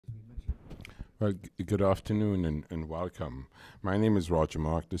Well, good afternoon and welcome. My name is Roger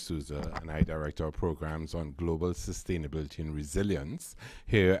Mark D'Souza, and I direct our programs on global sustainability and resilience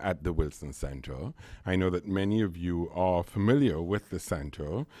here at the Wilson Center. I know that many of you are familiar with the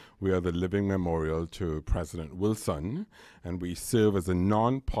center. We are the living memorial to President Wilson, and we serve as a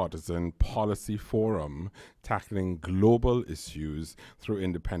nonpartisan policy forum tackling global issues through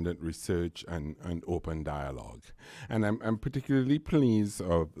independent research and open dialogue. And I'm particularly pleased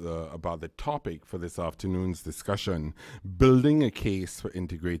about the topic for this afternoon's discussion: building a case for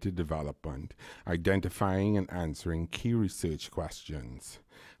integrated development, identifying and answering key research questions.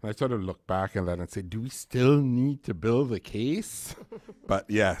 And I sort of look back at that and say, do we still need to build a case? But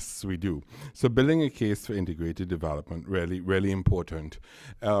yes, we do. So building a case for integrated development, really important.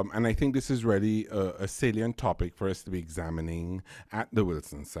 And I think this is really a salient topic for us to be examining at the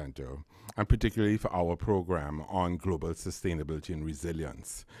Wilson Center, and particularly for our program on global sustainability and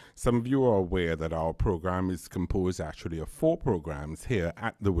resilience. Some of you are aware that our program is composed actually of 4 programs here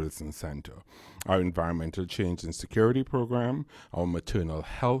at the Wilson Center: our Environmental Change and Security Program, our Maternal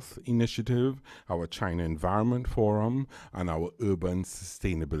Health Initiative, our China Environment Forum, and our Urban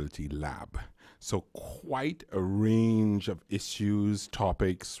Sustainability Lab. So quite a range of issues,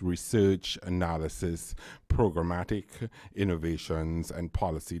 topics, research, analysis, programmatic innovations, and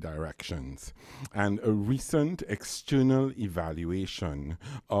policy directions. And a recent external evaluation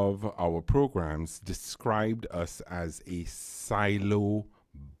of our programs described us as a silo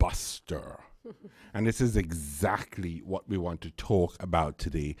buster. And this is exactly what we want to talk about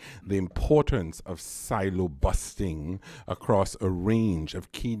today: the importance of silo busting across a range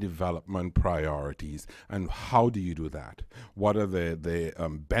of key development priorities. And how do you do that? What are the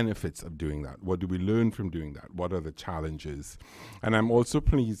benefits of doing that? What do we learn from doing that? What are the challenges? And I'm also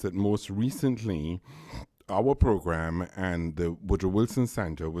pleased that most recently, our program and the Woodrow Wilson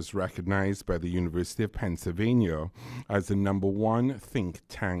Center was recognized by the University of Pennsylvania as the #1 think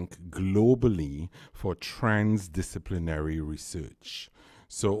tank globally for transdisciplinary research.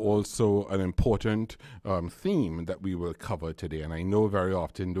 So also an important theme that we will cover today. And I know very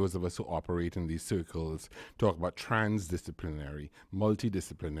often those of us who operate in these circles talk about transdisciplinary,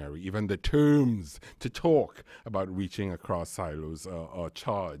 multidisciplinary. Even the terms to talk about reaching across silos are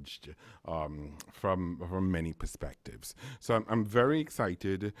charged from many perspectives. So I'm very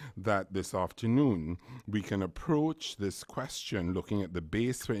excited that this afternoon we can approach this question looking at the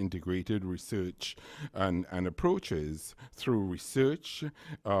base for integrated research and approaches through research,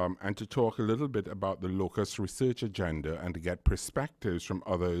 and to talk a little bit about the locus research agenda and to get perspectives from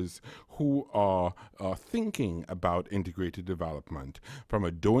others who are thinking about integrated development from a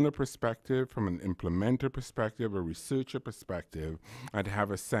donor perspective, from an implementer perspective, a researcher perspective, and to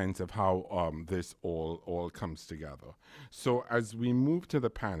have a sense of how this all comes together. So as we move to the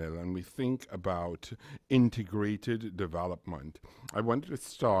panel and we think about integrated development, I wanted to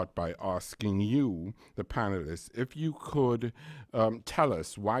start by asking you, the panelists, if you could tell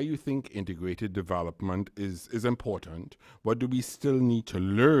us why you think integrated development is important. What do we still need to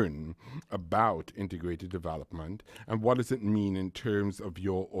learn about integrated development, and what does it mean in terms of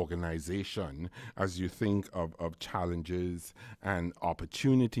your organization as you think of challenges and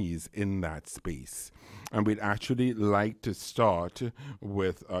opportunities in that space? And we'd actually like to start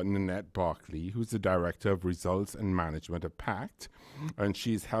with Nanette Barkley, who's the Director of Results and Management at PACT, and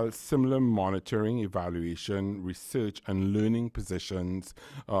she's held similar monitoring, evaluation, research, and learning positions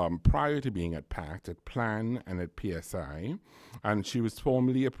prior to being at PACT, at PLAN, and at PSI. And she was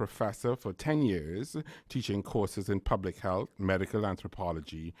formerly a professor for 10 years, teaching courses in public health, medical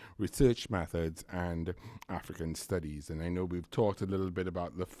anthropology, research methods, and African studies. And I know we've talked a little bit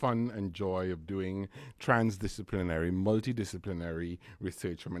about the fun and joy of doing transdisciplinary, multidisciplinary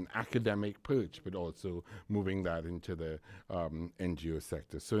research from an academic perch, but also moving that into the NGO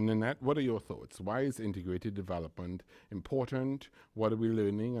sector. So Nanette, what are your thoughts? Why is integrated development important? What are we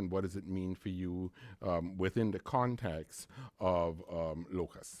learning, and what does it mean for you within the context of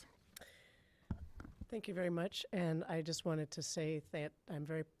LOCUS? Thank you very much. And I just wanted to say that I'm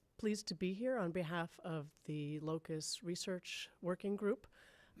very pleased to be here on behalf of the LOCUS Research Working Group.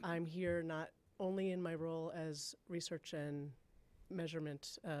 I'm here not only in my role as Research and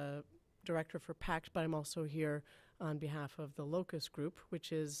Measurement Director for PACT, but I'm also here on behalf of the LOCUS Group,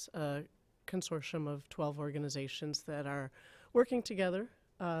 which is a consortium of 12 organizations that are working together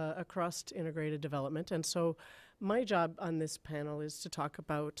across integrated development. And so my job on this panel is to talk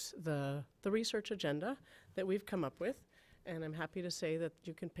about the research agenda that we've come up with. And I'm happy to say that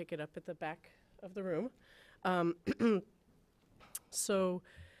you can pick it up at the back of the room. So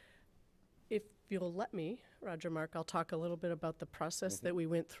if you'll let me, Roger Mark, I'll talk a little bit about the process that we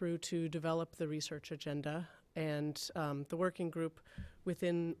went through to develop the research agenda and the working group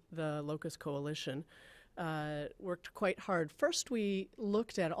within the Locust Coalition. Worked quite hard. First, we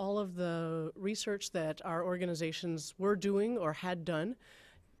looked at all of the research that our organizations were doing or had done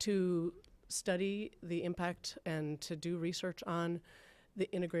to study the impact and to do research on the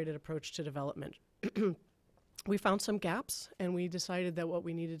integrated approach to development. We found some gaps, and we decided that what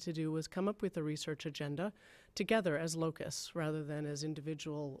we needed to do was come up with a research agenda together as Locus rather than as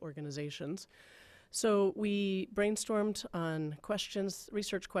individual organizations. So we brainstormed on questions,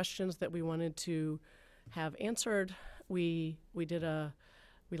 research questions that we wanted to have answered. We did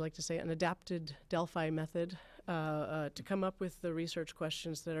we like to say an adapted Delphi method to come up with the research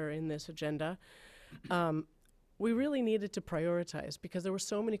questions that are in this agenda. We really needed to prioritize because there were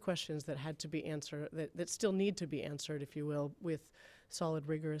so many questions that had to be answered, that still need to be answered, if you will, with solid,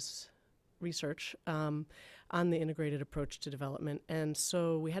 rigorous research on the integrated approach to development. And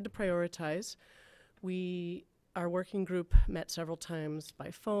so we had to prioritize. Our working group met several times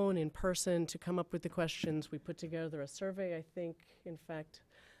by phone, in person, to come up with the questions. We put together a survey. I think, in fact,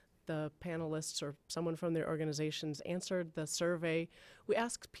 the panelists or someone from their organizations answered the survey. We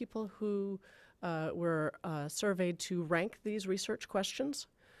asked people who were surveyed to rank these research questions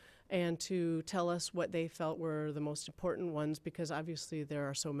and to tell us what they felt were the most important ones, because obviously there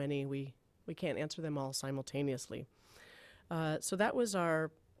are so many, we can't answer them all simultaneously. So that was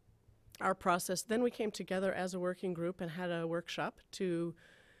our process. Then we came together as a working group and had a workshop to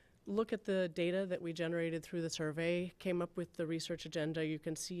look at the data that we generated through the survey, came up with the research agenda. You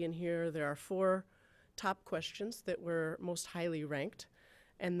can see in here there are 4 top questions that were most highly ranked.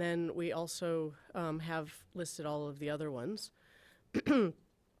 And then we also have listed all of the other ones. And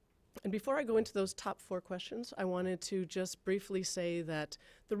before I go into those top 4 questions, I wanted to just briefly say that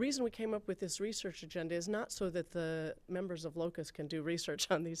the reason we came up with this research agenda is not so that the members of Locus can do research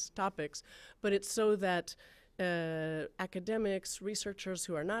on these topics, but it's so that academics, researchers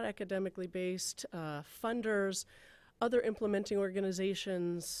who are not academically based, funders, other implementing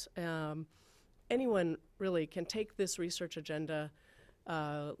organizations, anyone really can take this research agenda.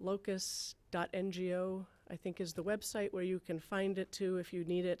 Locus.ngo, I think, is the website where you can find it too if you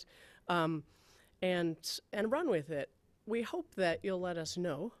need it, and run with it. We hope that you'll let us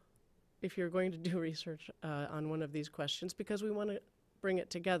know if you're going to do research on one of these questions, because we want to bring it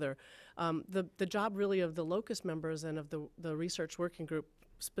together. The job really of the Locus members and of the research working group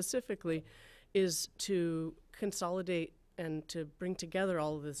specifically is to consolidate and to bring together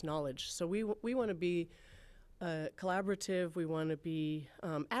all of this knowledge. So we want to be collaborative. We want to be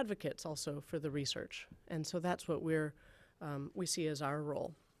advocates also for the research, and so that's what we see as our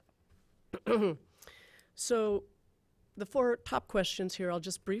role. So the 4 top questions here I'll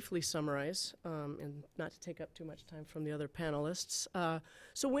just briefly summarize, and not to take up too much time from the other panelists.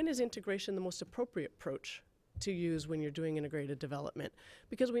 So when is integration the most appropriate approach to use when you're doing integrated development?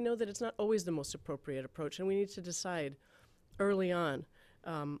 Because we know that it's not always the most appropriate approach, and we need to decide early on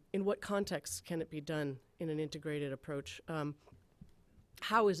in what context can it be done in an integrated approach?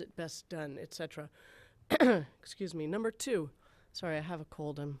 How is it best done, etc.? Excuse me. Number 2, sorry, I have a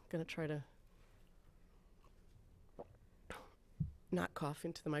cold. I'm going to try to not cough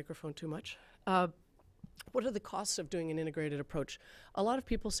into the microphone too much. What are the costs of doing an integrated approach? A lot of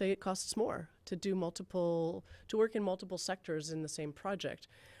people say it costs more to work in multiple sectors in the same project.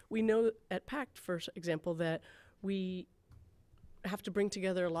 We know at PACT, for example, that we have to bring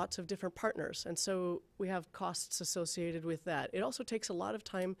together lots of different partners, and so we have costs associated with that. It also takes a lot of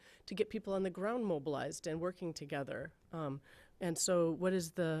time to get people on the ground mobilized and working together. And so what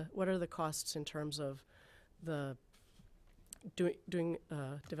are the costs in terms of the doing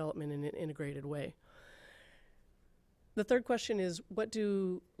development in an integrated way? The third question is, what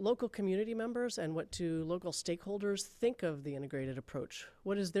do local community members and what do local stakeholders think of the integrated approach?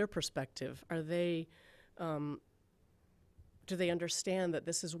 What is their perspective? Are they do they understand that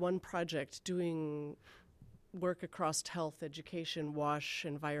this is one project doing work across health, education, WASH,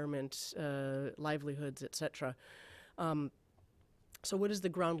 environment, livelihoods, etc.? So what is the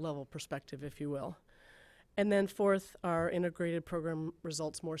ground level perspective, if you will? And then fourth, are integrated program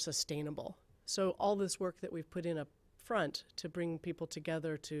results more sustainable? So all this work that we've put in up front to bring people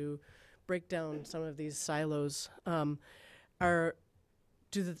together to break down some of these silos,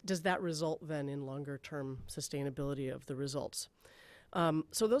 does that result then in longer term sustainability of the results?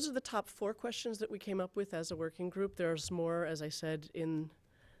 So those are the top 4 questions that we came up with as a working group. There's more, as I said, in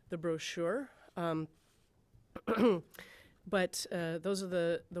the brochure. But those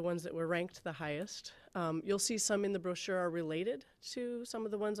are the ones that were ranked the highest. You'll see some in the brochure are related to some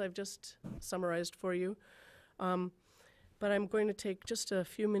of the ones I've just summarized for you. But I'm going to take just a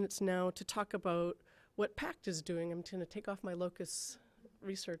few minutes now to talk about what PACT is doing. I'm going to take off my Locus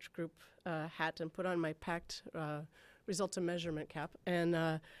Research Group hat and put on my PACT results and measurement cap,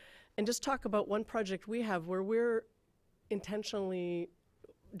 and just talk about one project we have where we're intentionally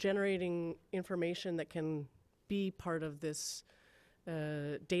generating information that can be part of this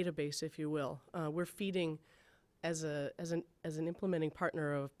database, if you will. We're feeding as an implementing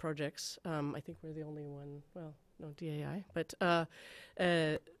partner of projects. I think we're the only one. Well, no DAI, but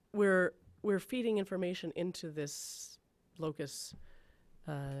we're feeding information into this Locus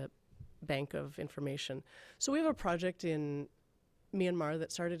bank of information. So we have a project in Myanmar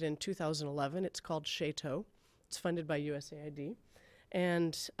that started in 2011. It's called SHATO. It's funded by USAID,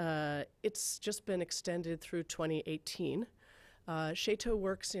 and it's just been extended through 2018. SHATO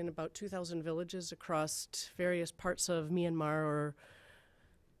works in about 2,000 villages across various parts of Myanmar, or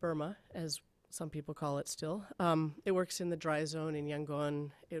Burma, as some people call it still. It works in the dry zone in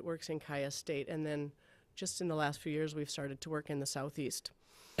Yangon. It works in Kaya State. And then just in the last few years, we've started to work in the southeast.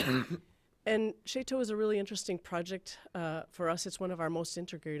 And SHATO is a really interesting project for us. It's one of our most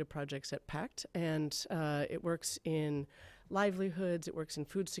integrated projects at PACT. And it works in livelihoods. It works in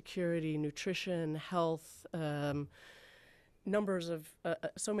food security, nutrition, health, numbers of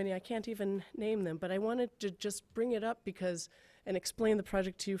so many I can't even name them, but I wanted to just bring it up and explain the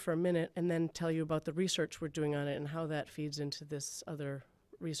project to you for a minute, and then tell you about the research we're doing on it and how that feeds into this other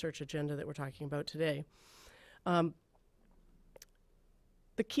research agenda that we're talking about today. The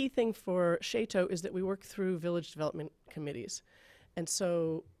key thing for SHATO is that we work through village development committees, and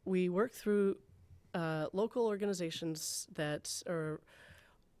so we work through local organizations that are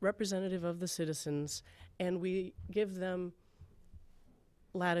representative of the citizens, and we give them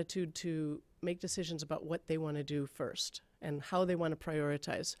latitude to make decisions about what they want to do first and how they want to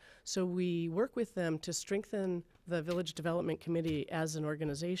prioritize. So we work with them to strengthen the Village Development Committee as an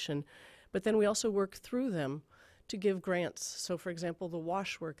organization, but then we also work through them to give grants. So for example, the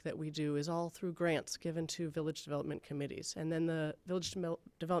WASH work that we do is all through grants given to Village Development Committees. And then the Village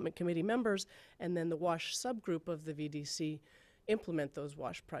Development Committee members and then the WASH subgroup of the VDC implement those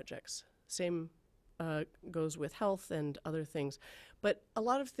WASH projects. Same goes with health and other things. But a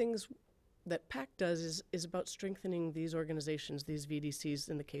lot of things that PACT does is about strengthening these organizations, these VDCs,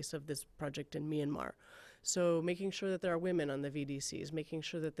 in the case of this project in Myanmar. So making sure that there are women on the VDCs, making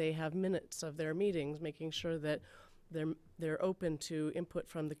sure that they have minutes of their meetings, making sure that they're open to input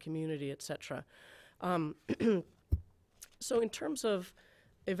from the community, et cetera. So in terms of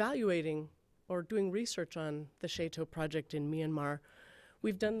evaluating or doing research on the SHATO project in Myanmar,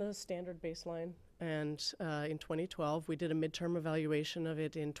 we've done the standard baseline, and in 2012 we did a midterm evaluation of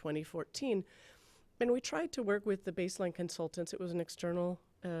it in 2014, and we tried to work with the baseline consultants. It was an external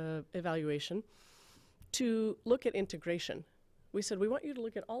evaluation to look at integration. We said, we want you to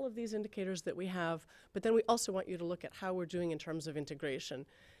look at all of these indicators that we have, but then we also want you to look at how we're doing in terms of integration.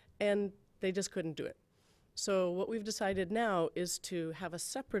 And they just couldn't do it. So what we've decided now is to have a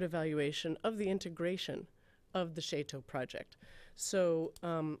separate evaluation of the integration of the SHATO project. So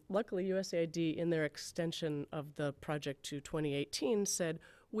luckily USAID, in their extension of the project to 2018, said,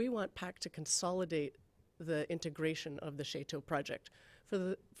 we want PACT to consolidate the integration of the SHATO project.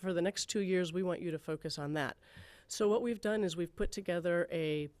 For the next 2 years, we want you to focus on that. So what we've done is we've put together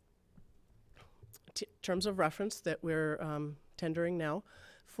a terms of reference that we're tendering now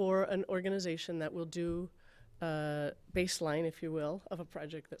for an organization that will do a baseline, if you will, of a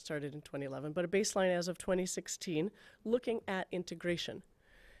project that started in 2011, but a baseline as of 2016, looking at integration.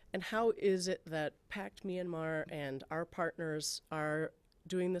 And how is it that PACT Myanmar and our partners are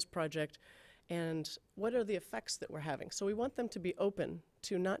doing this project, and what are the effects that we're having? So we want them to be open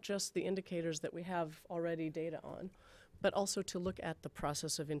to not just the indicators that we have already data on, but also to look at the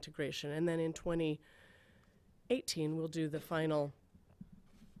process of integration. And then in 2018, we'll do the final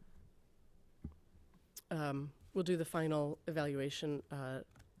evaluation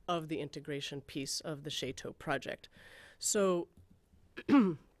of the integration piece of the SHATO project. So,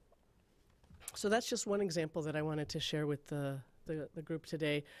 so that's just one example that I wanted to share with the group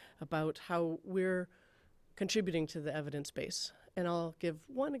today about how we're contributing to the evidence base. And I'll give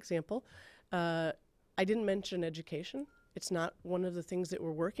one example. I didn't mention education. It's not one of the things that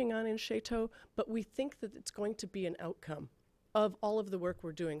we're working on in SHATO, but we think that it's going to be an outcome of all of the work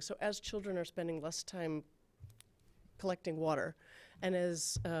we're doing. So as children are spending less time collecting water, and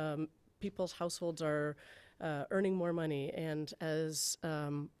as people's households are earning more money, and as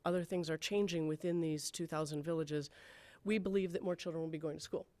other things are changing within these 2,000 villages, we believe that more children will be going to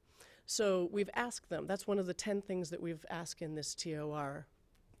school. So we've asked them, that's one of the 10 things that we've asked in this TOR.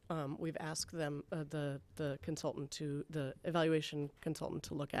 We've asked them, the consultant the evaluation consultant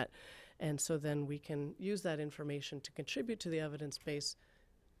to look at. And so then we can use that information to contribute to the evidence base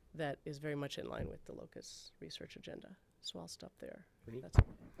that is very much in line with the locus research agenda. So I'll stop there. Great. That's it.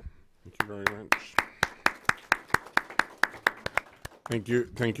 Thank you very much. Thank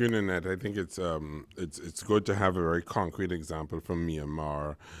you, Nanette. I think it's good to have a very concrete example from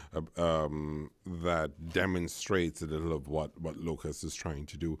Myanmar that demonstrates a little of what Locus is trying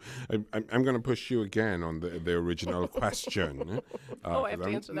to do. I'm going to push you again on the original question. I have to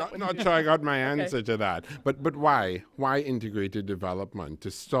answer that one. Not sure I got my answer to that. But why? Why integrated development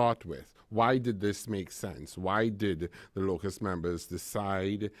to start with? Why did this make sense? Why did the Locus members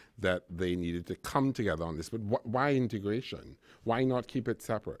decide that they needed to come together on this? But why integration? Why not keep it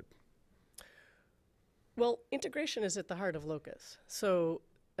separate? Well, integration is at the heart of Locus. So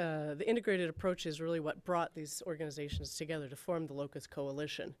the integrated approach is really what brought these organizations together to form the Locus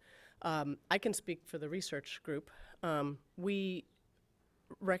Coalition. I can speak for the research group. We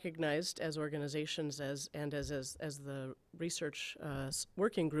recognized as organizations as the research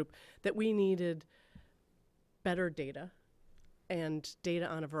working group that we needed better data and data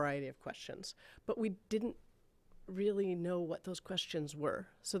on a variety of questions. But we didn't really know what those questions were.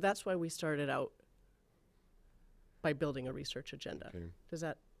 So that's why we started out by building a research agenda. Okay. Does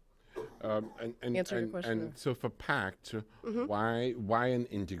that answer your question? And so for PACT, why an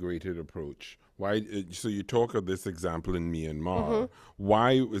integrated approach? Why? So you talk of this example in Myanmar.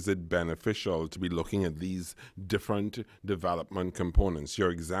 Why is it beneficial to be looking at these different development components? Your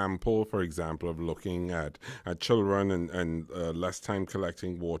example, for example, of looking at children and less time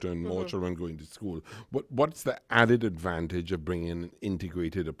collecting water and more children going to school. What's the added advantage of bringing an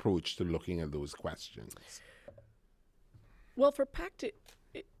integrated approach to looking at those questions? Well, for PACT,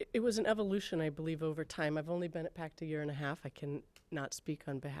 it was an evolution, I believe, over time. I've only been at PACT a year and a half. I can not speak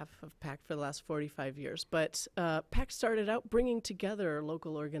on behalf of PACT for the last 45 years. But PACT started out bringing together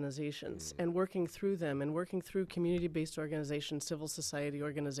local organizations and working through them and working through community-based organizations, civil society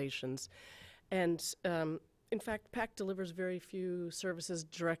organizations. And in fact, PACT delivers very few services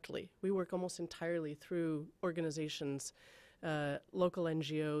directly. We work almost entirely through organizations, local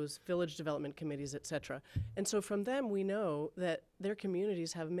NGOs, village development committees, et cetera. And so from them, we know that their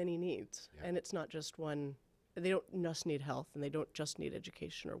communities have many needs. Yeah. And it's not just one. They don't just need health, and they don't just need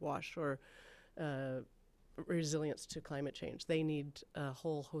education or WASH or resilience to climate change. They need a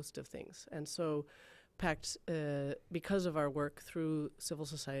whole host of things. And so PACT, because of our work through civil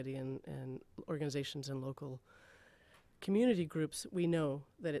society and organizations and local community groups, we know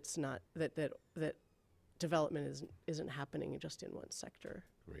that it's not, that development isn't happening just in one sector.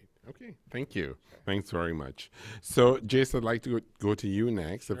 Great. Okay. Thank you. Thanks very much. So, Jace, I'd like to go to you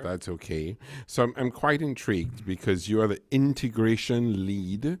next, if that's okay. So I'm quite intrigued because you are the integration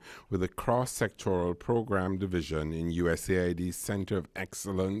lead with a cross-sectoral program division in USAID's Center of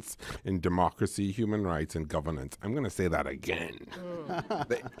Excellence in Democracy, Human Rights, and Governance. I'm going to say that again.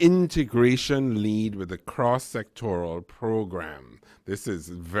 The integration lead with a cross-sectoral program. This is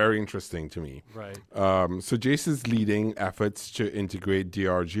very interesting to me. Right. So Jace is leading efforts to integrate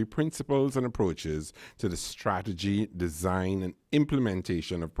DRG principles and approaches to the strategy, design, and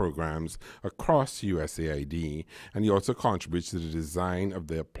implementation of programs across USAID, and he also contributes to the design of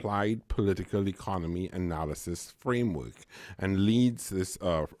the Applied Political Economy Analysis Framework and leads this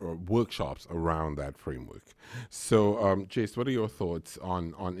workshops around that framework. So, Jace, what are your thoughts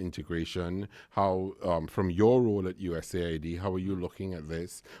on integration? How, from your role at USAID, how are you looking at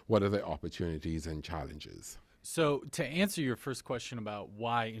this? What are the opportunities and challenges? So to answer your first question about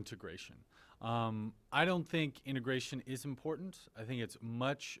why integration, I don't think integration is important. I think it's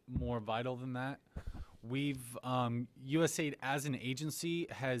much more vital than that. USAID as an agency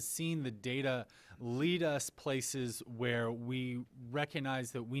has seen the data lead us places where we recognize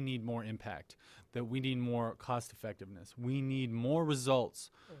that we need more impact, that we need more cost effectiveness. We need more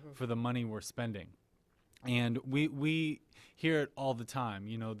results for the money we're spending. And we hear it all the time.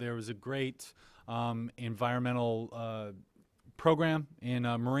 You know, there was a great environmental program in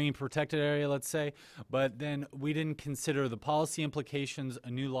a marine protected area, let's say, but then we didn't consider the policy implications,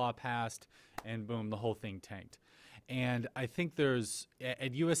 a new law passed, and boom, the whole thing tanked. And I think there's,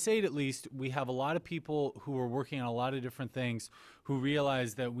 at USAID at least, we have a lot of people who are working on a lot of different things who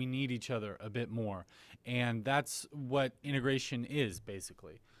realize that we need each other a bit more. And that's what integration is,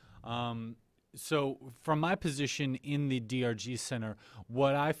 basically. So from my position in the DRG Center,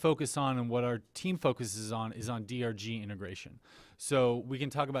 what I focus on and what our team focuses on is on DRG integration. So we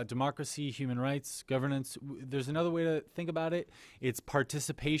can talk about democracy, human rights, governance. There's another way to think about it. It's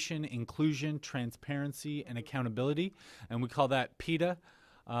participation, inclusion, transparency, and accountability. And we call that PETA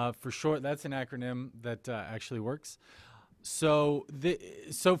for short. That's an acronym that actually works. So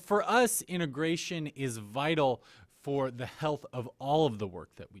for us, integration is vital for the health of all of the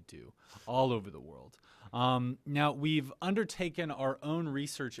work that we do all over the world. Now, we've undertaken our own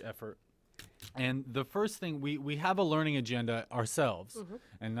research effort. And the first thing, we have a learning agenda ourselves,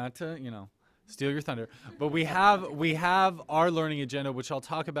 and not to, steal your thunder, but we have our learning agenda, which I'll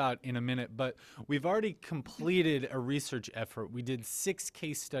talk about in a minute, but we've already completed a research effort. We did 6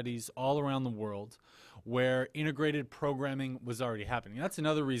 case studies all around the world where integrated programming was already happening. That's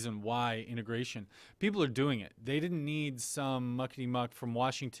another reason why integration. People are doing it. They didn't need some muckety-muck from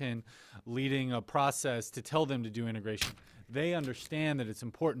Washington leading a process to tell them to do integration. They understand that it's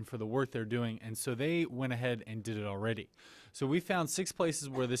important for the work they're doing, and so they went ahead and did it already. So we found 6 places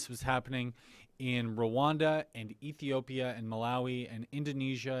where this was happening in Rwanda and Ethiopia and Malawi and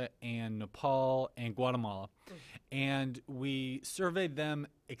Indonesia and Nepal and Guatemala. And we surveyed them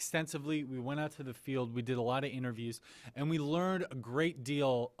extensively. We went out to the field. We did a lot of interviews, and we learned a great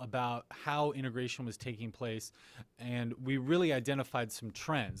deal about how integration was taking place. And we really identified some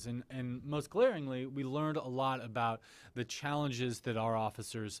trends. And most glaringly, we learned a lot about the challenges that our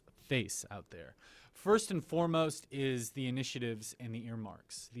officers face out there. First and foremost is the initiatives and the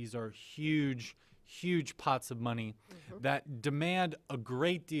earmarks. These are huge pots of money that demand a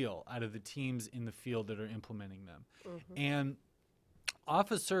great deal out of the teams in the field that are implementing them. And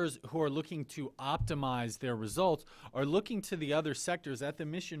officers who are looking to optimize their results are looking to the other sectors at the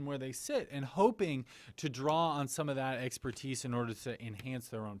mission where they sit and hoping to draw on some of that expertise in order to enhance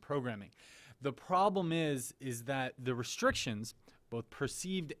their own programming. The problem is that the restrictions, both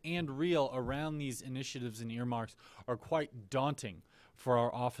perceived and real, around these initiatives and earmarks are quite daunting for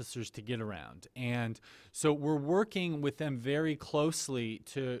our officers to get around. And so we're working with them very closely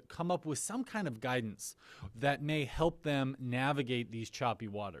to come up with some kind of guidance that may help them navigate these choppy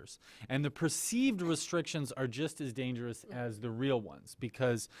waters. And the perceived restrictions are just as dangerous as the real ones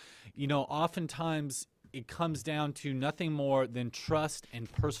because, oftentimes it comes down to nothing more than trust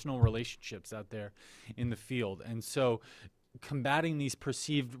and personal relationships out there in the field. And so combating these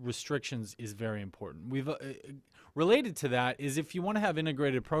perceived restrictions is very important. We've related to that is if you want to have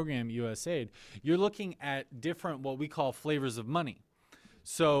integrated program USAID, you're looking at different what we call flavors of money.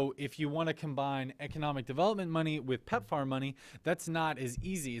 So if you want to combine economic development money with PEPFAR money, that's not as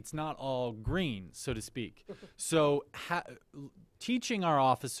easy. It's not all green, so to speak. So teaching our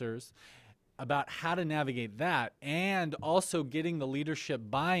officers about how to navigate that and also getting the leadership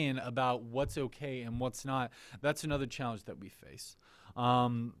buy-in about what's okay and what's not, that's another challenge that we face.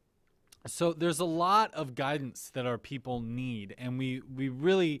 So there's a lot of guidance that our people need, and we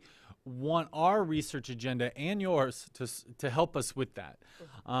really want our research agenda and yours to help us with that.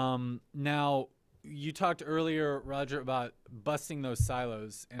 Now, you talked earlier, Roger, about busting those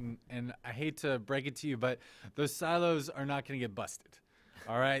silos, and I hate to break it to you, but those silos are not going to get busted.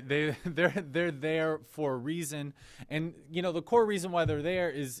 All right, they're there for a reason, and the core reason why they're there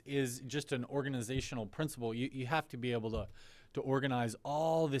is just an organizational principle. You have to be able to organize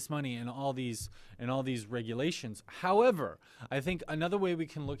all this money and all these regulations. However, I think another way we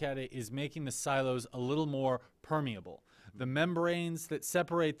can look at it is making the silos a little more permeable. The membranes that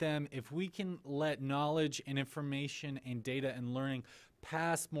separate them, if we can let knowledge and information and data and learning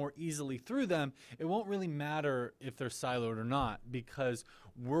pass more easily through them, it won't really matter if they're siloed or not because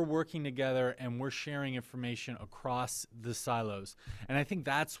we're working together and we're sharing information across the silos. And I think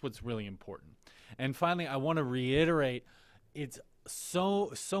that's what's really important. And finally, I want to reiterate, it's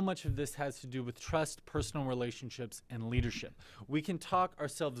so much of this has to do with trust, personal relationships, and leadership. We can talk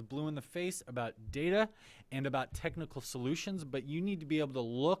ourselves blue in the face about data and about technical solutions, but you need to be able to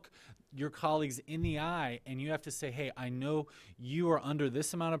look your colleagues in the eye and you have to say, hey, I know you are under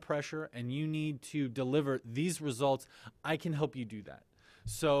this amount of pressure and you need to deliver these results. I can help you do that.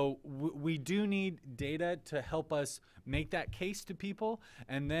 So we do need data to help us make that case to people,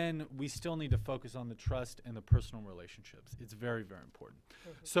 and then we still need to focus on the trust and the personal relationships. It's very, very important.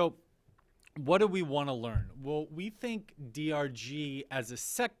 So what do we want to learn? Well, we think DRG as a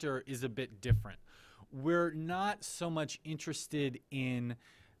sector is a bit different. We're not so much interested in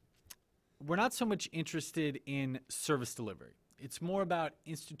service delivery. It's more about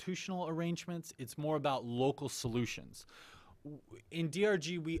institutional arrangements. It's more about local solutions. In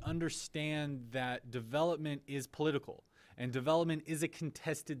DRG, we understand that development is political, and development is a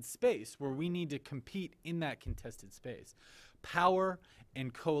contested space where we need to compete in that contested space. power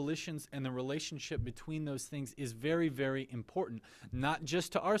and coalitions and the relationship between those things is very, very important, not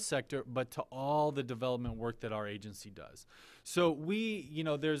just to our sector, but to all the development work that our agency does. So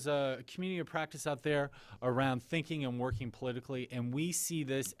there's a community of practice out there around thinking and working politically, and we see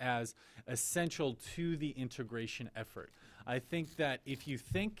this as essential to the integration effort. I think that if you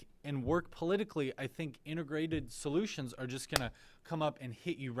think and work politically, I think integrated solutions are just going to come up and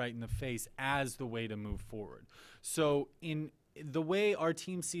hit you right in the face as the way to move forward. So in the way our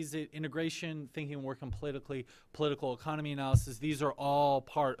team sees it, integration, thinking and working politically, political economy analysis, these are all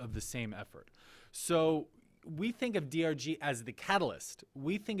part of the same effort. So we think of DRG as the catalyst.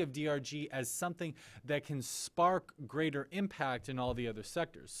 We think of DRG as something that can spark greater impact in all the other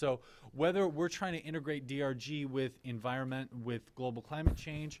sectors. So whether we're trying to integrate DRG with environment, with global climate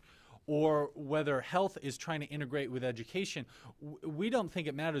change, or whether health is trying to integrate with education, we don't think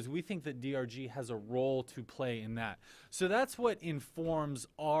it matters. We think that DRG has a role to play in that. So that's what informs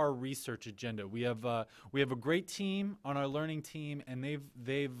our research agenda. We have a great team on our learning team, and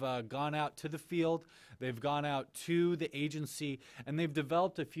they've gone out to the field, they've gone out to the agency, and they've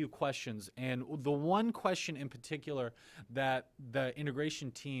developed a few questions. And the one question in particular that the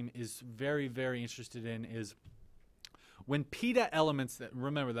integration team is very, very interested in is, when PETA elements,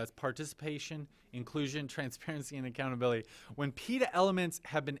 remember that's participation, inclusion, transparency, and accountability, when PETA elements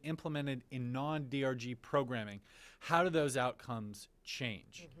have been implemented in non-DRG programming, how do those outcomes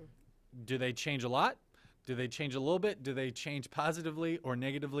change? Do they change a lot? Do they change a little bit? Do they change positively or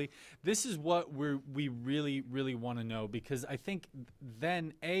negatively? This is what we really, really want to know, because I think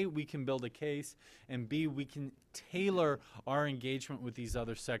then, A, we can build a case, and B, we can tailor our engagement with these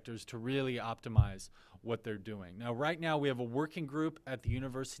other sectors to really optimize what they're doing. Now, right now, we have a working group at the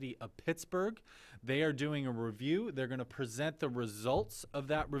University of Pittsburgh. They are doing a review. They're going to present the results of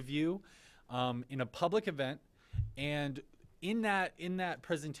that review in a public event, and in that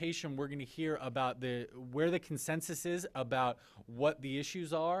presentation, we're going to hear about where the consensus is about what the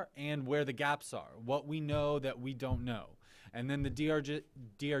issues are and where the gaps are, what we know that we don't know. And then the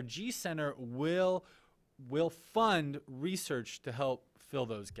DRG Center will fund research to help fill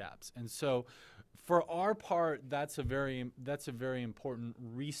those gaps. And so for our part, that's a very important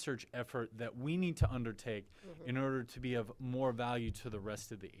research effort that we need to undertake in order to be of more value to the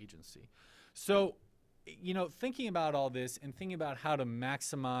rest of the agency. So, thinking about all this and thinking about how to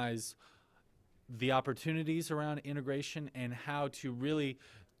maximize the opportunities around integration and how to really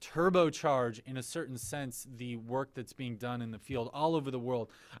turbocharge, in a certain sense, the work that's being done in the field all over the world,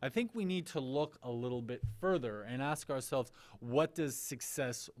 I think we need to look a little bit further and ask ourselves, what does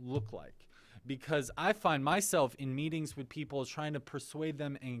success look like? Because I find myself in meetings with people trying to persuade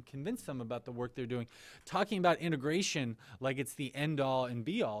them and convince them about the work they're doing, talking about integration like it's the end-all and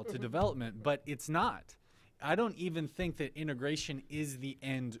be-all to development, but it's not. I don't even think that integration is the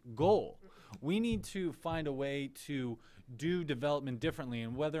end goal. We need to find a way to do development differently,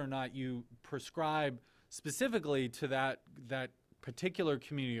 and whether or not you prescribe specifically to that particular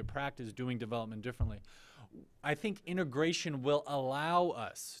community of practice doing development differently, I think integration will allow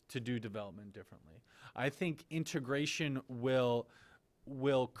us to do development differently. I think integration will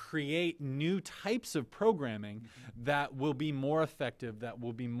create new types of programming that will be more effective, that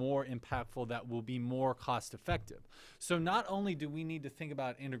will be more impactful, that will be more cost effective. So not only do we need to think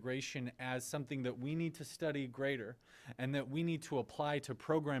about integration as something that we need to study greater and that we need to apply to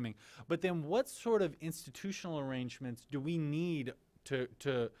programming, but then what sort of institutional arrangements do we need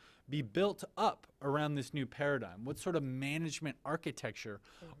to be built up around this new paradigm? What sort of management architecture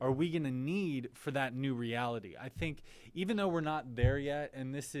are we going to need for that new reality? I think even though we're not there yet,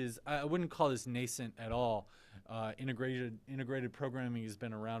 and this is, I wouldn't call this nascent at all, integrated programming has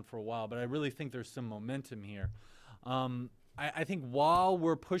been around for a while, but I really think there's some momentum here. I think while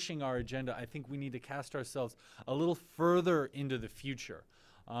we're pushing our agenda, I think we need to cast ourselves a little further into the future.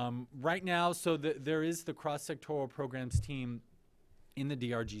 Right now, so there is the cross-sectoral programs team in the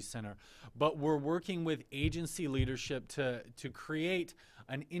DRG Center, but we're working with agency leadership to create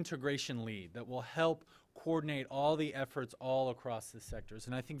an integration lead that will help coordinate all the efforts all across the sectors.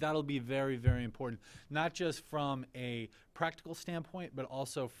 And I think that'll be very, very important, not just from a practical standpoint, but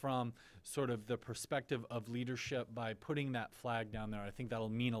also from sort of the perspective of leadership by putting that flag down there. I think that'll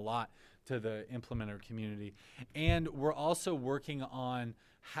mean a lot to the implementer community. And we're also working on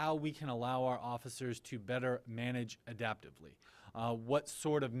how we can allow our officers to better manage adaptively. What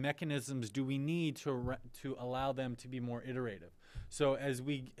sort of mechanisms do we need to allow them to be more iterative? So as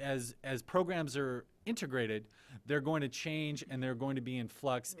programs are integrated, they're going to change and they're going to be in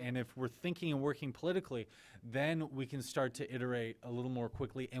flux. And if we're thinking and working politically, then we can start to iterate a little more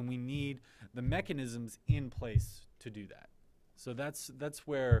quickly, and we need the mechanisms in place to do that. So that's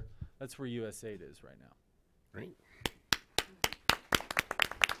where USAID is right now. Great.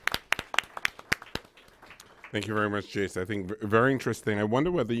 Thank you very much, Jace. I think very interesting. I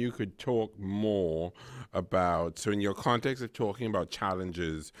wonder whether you could talk more about, so in your context of talking about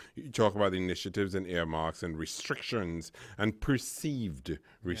challenges, you talk about initiatives and earmarks and restrictions and perceived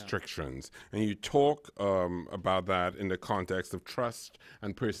restrictions. And you talk about that in the context of trust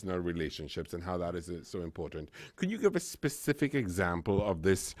and personal relationships and how that is so important. Could you give a specific example of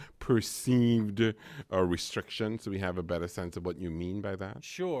this perceived restriction so we have a better sense of what you mean by that?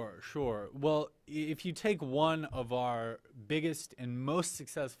 Sure. Well, if you take one of our biggest and most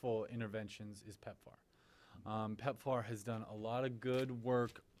successful interventions is PEPFAR. PEPFAR has done a lot of good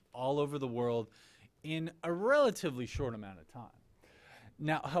work all over the world in a relatively short amount of time.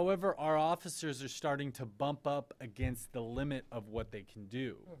 Now, however, our officers are starting to bump up against the limit of what they can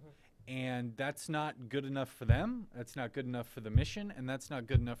do. And that's not good enough for them, that's not good enough for the mission, and that's not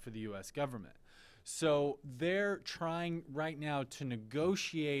good enough for the U.S. government. So they're trying right now to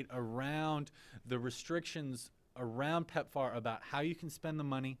negotiate around the restrictions around PEPFAR about how you can spend the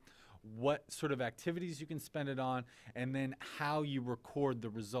money, what sort of activities you can spend it on, and then how you record the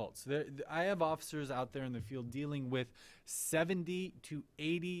results. I have officers out there in the field dealing with 70 to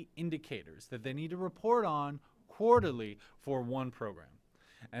 80 indicators that they need to report on quarterly for one program.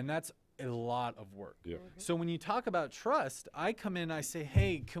 And that's a lot of work. So when you talk about trust, I come in, I say,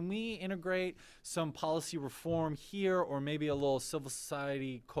 hey, can we integrate some policy reform here or maybe a little civil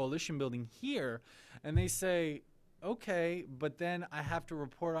society coalition building here? And they say, okay, but then I have to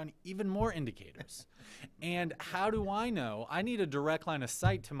report on even more indicators. And how do I know? I need a direct line of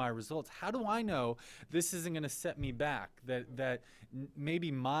sight to my results. How do I know this isn't going to set me back, that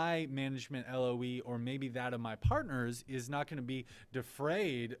maybe my management LOE or maybe that of my partners is not going to be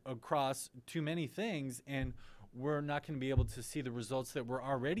defrayed across too many things, and we're not going to be able to see the results that we're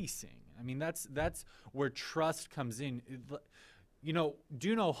already seeing? I mean, that's where trust comes in. You know,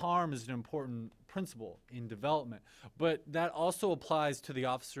 do no harm is an important principle in development, but that also applies to the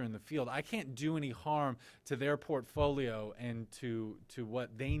officer in the field. I can't do any harm to their portfolio and to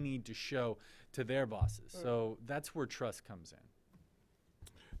what they need to show to their bosses. So that's where trust comes in.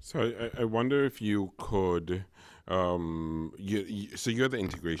 So I wonder if you could, so you're the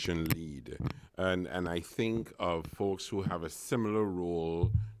integration lead, and I think of folks who have a similar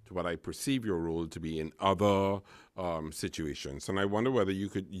role to what I perceive your role to be in other situations. And I wonder whether you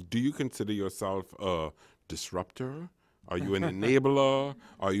could, do you consider yourself a disruptor? Are you an enabler?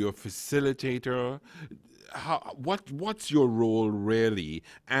 Are you a facilitator? What's your role really?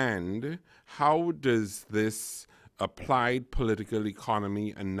 And how does this applied political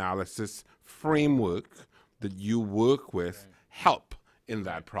economy analysis framework that you work with help in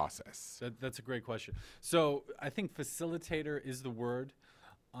that process? That's a great question. So I think facilitator is the word.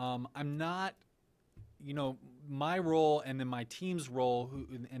 I'm not, you know, my role and then my team's role,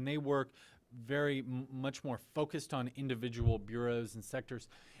 and they work very much more focused on individual bureaus and sectors.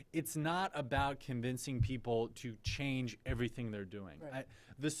 It's not about convincing people to change everything they're doing.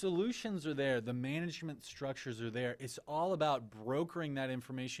 The solutions are there. The management structures are there. It's all about brokering that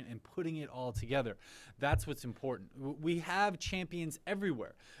information and putting it all together. That's what's important. We have champions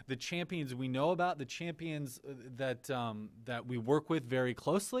everywhere. The champions we know about, the champions that we work with very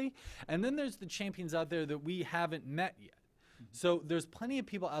closely, and then there's the champions out there that we haven't met yet. So there's plenty of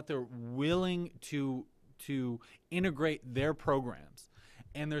people out there willing to integrate their programs.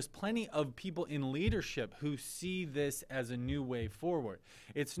 And there's plenty of people in leadership who see this as a new way forward.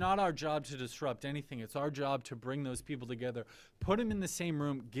 It's not our job to disrupt anything. It's our job to bring those people together, put them in the same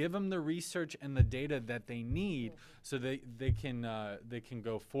room, give them the research and the data that they need so they can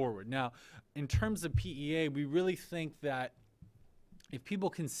go forward. Now, in terms of PEA, we really think that if people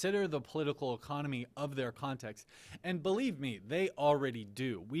consider the political economy of their context, and believe me, they already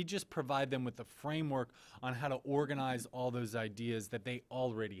do. We just provide them with the framework on how to organize all those ideas that they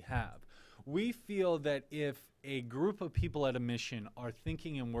already have. We feel that if a group of people at a mission are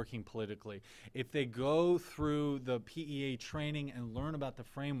thinking and working politically, if they go through the PEA training and learn about the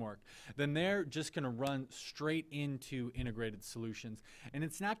framework, then they're just going to run straight into integrated solutions. And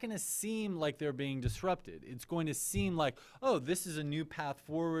it's not going to seem like they're being disrupted. It's going to seem like, oh, this is a new path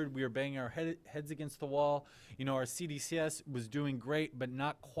forward. We are banging our heads against the wall. You know, our CDCS was doing great, but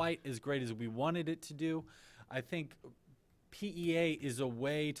not quite as great as we wanted it to do. I think PEA is a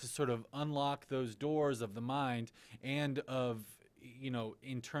way to sort of unlock those doors of the mind and of,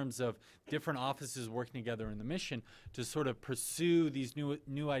 in terms of different offices working together in the mission to sort of pursue these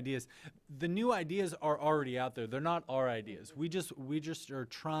new ideas. The new ideas are already out there. They're not our ideas. We just are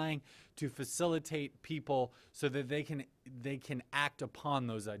trying to facilitate people so that they can act upon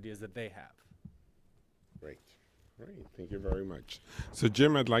those ideas that they have. Great. Great, thank you very much. So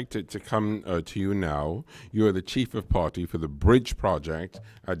Jim, I'd like to come to you now. You are the Chief of Party for the Bridge Project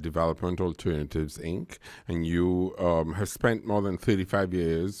at Development Alternatives, Inc., and you have spent more than 35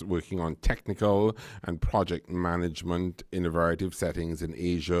 years working on technical and project management in a variety of settings in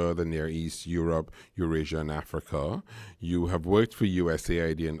Asia, the Near East, Europe, Eurasia, and Africa. You have worked for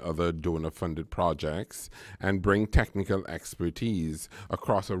USAID and other donor-funded projects and bring technical expertise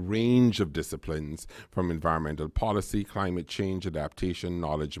across a range of disciplines from environmental policy, climate change, adaptation,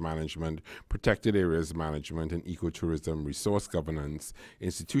 knowledge management, protected areas management, and ecotourism, resource governance,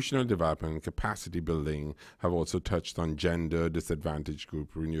 institutional development, capacity building, have also touched on gender, disadvantaged group,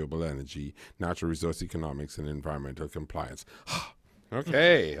 renewable energy, natural resource economics, and environmental compliance.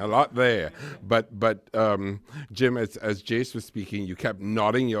 Okay, a lot there. But Jim, as Jace was speaking, you kept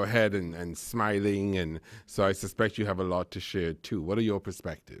nodding your head and smiling, and so I suspect you have a lot to share too. What are your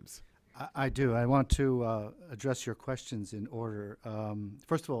perspectives? I do. I want to address your questions in order.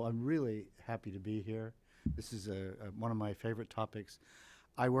 First of all, I'm really happy to be here. This is one of my favorite topics.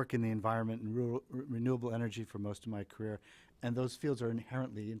 I work in the environment and renewable energy for most of my career, and those fields are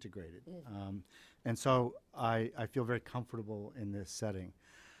inherently integrated. And so I feel very comfortable in this setting.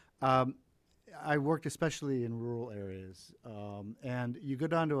 I worked especially in rural areas, and you go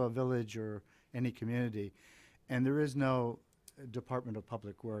down to a village or any community, and there is no Department of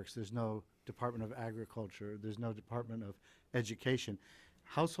Public Works, there's no Department of Agriculture, there's no Department of Education.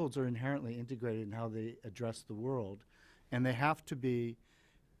 Households are inherently integrated in how they address the world, and they have to be,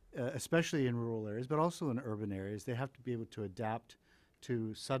 especially in rural areas, but also in urban areas, they have to be able to adapt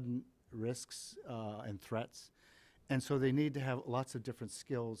to sudden risks and threats. And so they need to have lots of different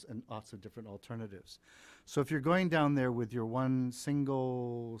skills and lots of different alternatives. So if you're going down there with your one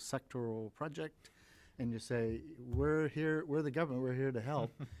single sectoral project, and you say, we're here, we're the government, we're here to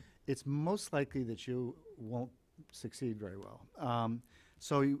help, it's most likely that you won't succeed very well.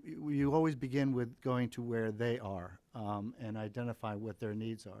 So you always begin with going to where they are and identify what their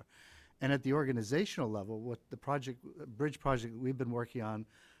needs are. And at the organizational level, what the bridge project we've been working on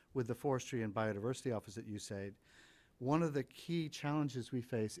with the Forestry and Biodiversity Office at USAID, one of the key challenges we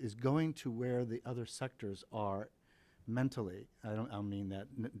face is going to where the other sectors are mentally. I don't mean that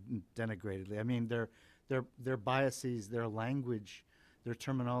denigratedly. I mean their biases, their language, their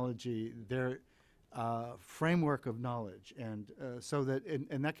terminology, their framework of knowledge, and so that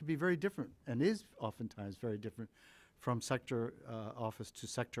and that can be very different, and is oftentimes very different from sector office to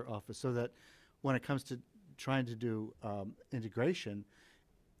sector office. So that when it comes to trying to do integration,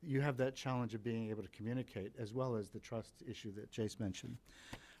 you have that challenge of being able to communicate, as well as the trust issue that Jace mentioned.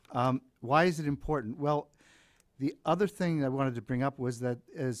 Why is it important? Well, the other thing I wanted to bring up was that,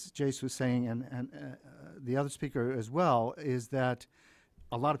 as Jace was saying, and the other speaker as well, is that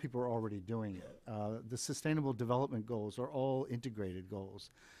a lot of people are already doing it. The Sustainable Development Goals are all integrated goals.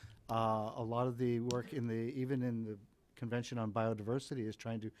 A lot of the work even in the Convention on Biodiversity is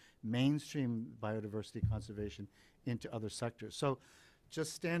trying to mainstream biodiversity conservation into other sectors. So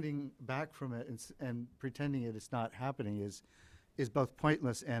just standing back from it and pretending it's not happening is both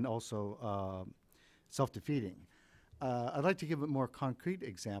pointless and also self-defeating. I'd like to give a more concrete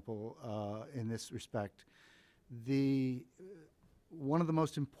example in this respect. One of the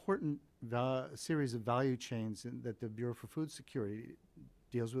most important series of value chains that the Bureau for Food Security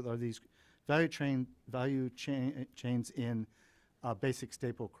deals with are these value chains in basic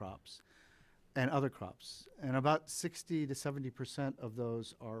staple crops and other crops. And about 60 to 70% of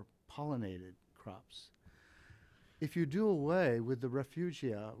those are pollinated crops. If you do away with the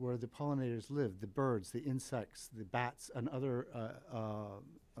refugia where the pollinators live, the birds, the insects, the bats, and other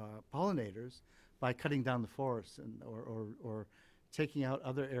pollinators, by cutting down the forests or taking out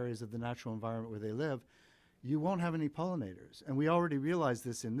other areas of the natural environment where they live, you won't have any pollinators. And we already realize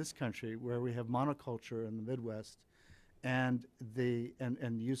this in this country, where we have monoculture in the Midwest and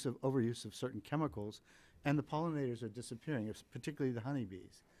overuse of certain chemicals, and the pollinators are disappearing, particularly the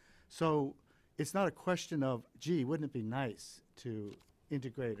honeybees. So it's not a question of, gee, wouldn't it be nice to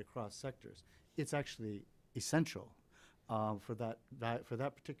integrate across sectors? It's actually essential for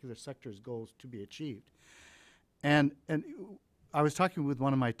that particular sector's goals to be achieved. And I was talking with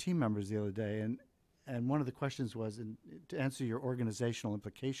one of my team members the other day, and one of the questions was, to answer your organizational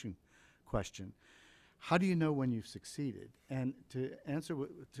implication question, how do you know when you've succeeded? And to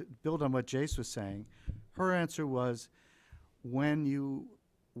build on what Jace was saying, her answer was, when you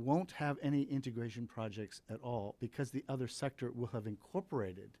won't have any integration projects at all because the other sector will have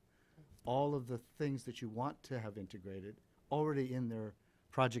incorporated all of the things that you want to have integrated already in their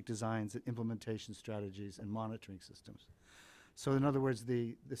project designs and implementation strategies and monitoring systems. So in other words,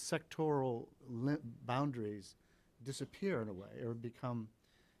 the sectoral boundaries disappear in a way or become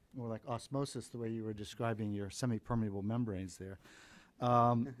more like osmosis, the way you were describing your semi-permeable membranes there.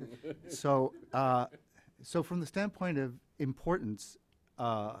 So from the standpoint of importance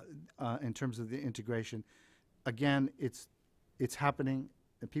in terms of the integration, again, it's happening,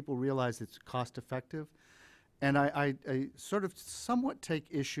 and people realize it's cost effective. And I sort of somewhat take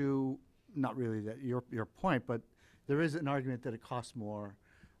issue, not really that your point, but there is an argument that it costs more,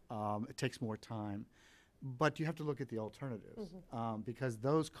 it takes more time. But you have to look at the alternatives because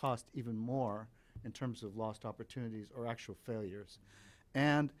those cost even more in terms of lost opportunities or actual failures.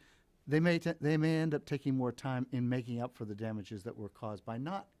 And they may end up taking more time in making up for the damages that were caused by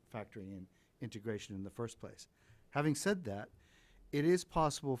not factoring in integration in the first place. Having said that, it is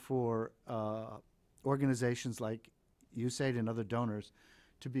possible for organizations like USAID and other donors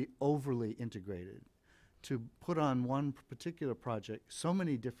to be overly integrated, to put on one particular project so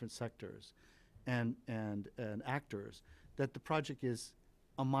many different sectors and actors that the project is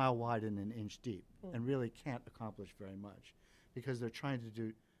a mile wide and an inch deep and really can't accomplish very much because they're trying to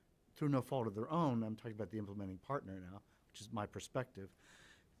do, through no fault of their own, I'm talking about the implementing partner now, which is my perspective,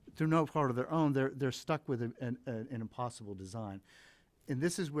 through no fault of their own, they're stuck with an impossible design. And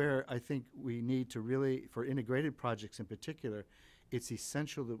this is where I think we need to really, for integrated projects in particular, it's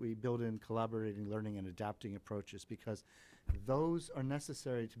essential that we build in collaborating, learning, and adapting approaches because those are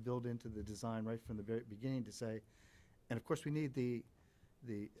necessary to build into the design right from the very beginning to say, and of course we need the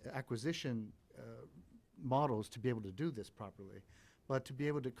acquisition models to be able to do this properly, but to be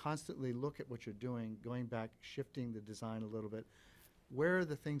able to constantly look at what you're doing, going back, shifting the design a little bit. Where are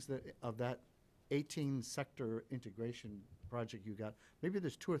the things that of that 18 sector integration project you got, maybe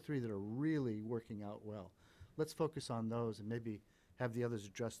there's 2 or 3 that are really working out well. Let's focus on those and maybe have the others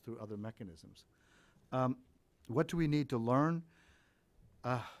addressed through other mechanisms. What do we need to learn?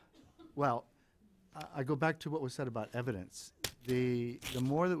 Well, I go back to what was said about evidence. The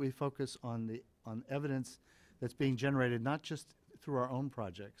more that we focus on evidence that's being generated, not just through our own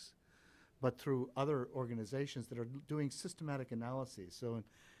projects, but through other organizations that are doing systematic analyses. So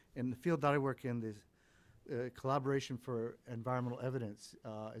in the field that I work in, the Collaboration for Environmental Evidence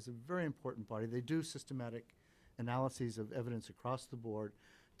is a very important body. They do systematic analyses of evidence across the board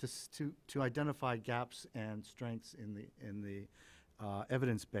to identify gaps and strengths in the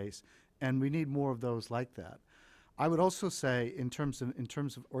evidence base, and we need more of those like that. I would also say, in terms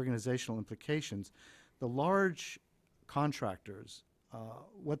of organizational implications, the large contractors,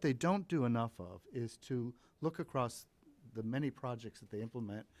 what they don't do enough of is to look across the many projects that they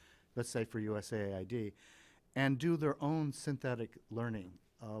implement, let's say for USAID, and do their own synthetic learning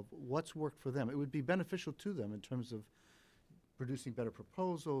of what's worked for them. It would be beneficial to them in terms of producing better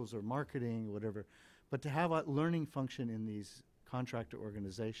proposals or marketing or whatever, but to have a learning function in these contractor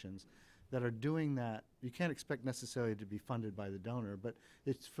organizations that are doing that, you can't expect necessarily to be funded by the donor, but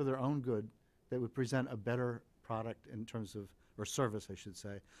it's for their own good that would present a better product in terms of, or service I should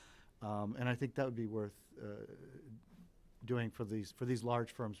say, and I think that would be worth doing for these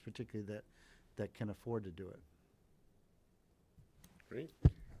large firms particularly that can afford to do it. Great.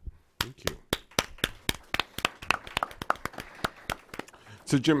 Thank you.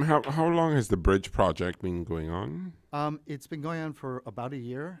 So, Jim, how long has the bridge project been going on? It's been going on for about a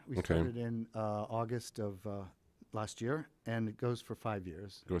year. We started in August of last year, and it goes for 5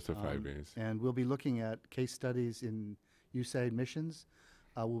 years. Goes for 5 years. And we'll be looking at case studies in USAID missions.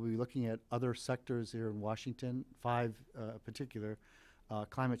 We'll be looking at other sectors here in Washington, 5 particular,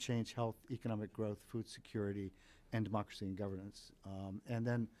 climate change, health, economic growth, food security, and democracy and governance. And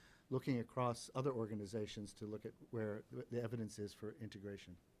then looking across other organizations to look at where the evidence is for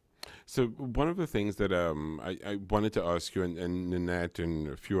integration. So one of the things that I wanted to ask you, and Nanette and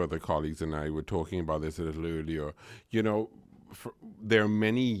a few other colleagues and I were talking about this a little earlier, you know, there are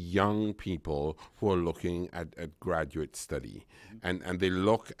many young people who are looking at graduate study, and they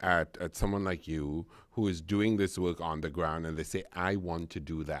look at someone like you who is doing this work on the ground, and they say, I want to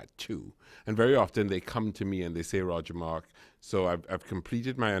do that too. And very often they come to me and they say, Roger Mark, so I've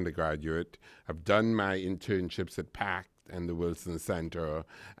completed my undergraduate, I've done my internships at PAC and the Wilson Center,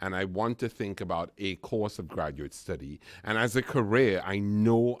 and I want to think about a course of graduate study. And as a career, I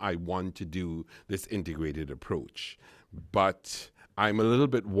know I want to do this integrated approach, but I'm a little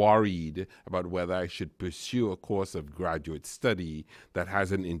bit worried about whether I should pursue a course of graduate study that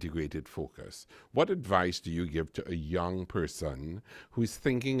has an integrated focus. What advice do you give to a young person who's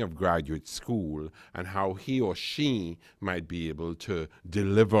thinking of graduate school and how he or she might be able to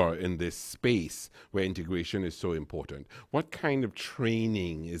deliver in this space where integration is so important? What kind of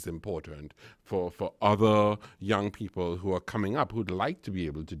training is important for other young people who are coming up who'd like to be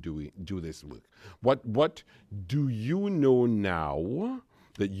able to do this work? What do you know now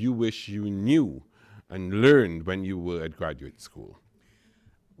that you wish you knew and learned when you were at graduate school?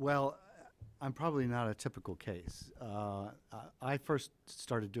 Well, I'm probably not a typical case. I first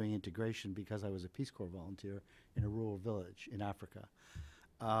started doing integration because I was a Peace Corps volunteer in a rural village in Africa.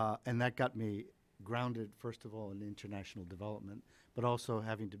 And that got me grounded, first of all, in international development, but also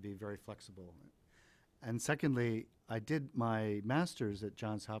having to be very flexible. And secondly, I did my master's at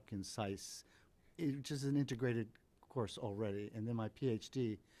Johns Hopkins SAIS, which is an integrated course already, and then my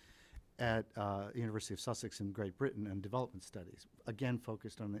PhD at University of Sussex in Great Britain on development studies, again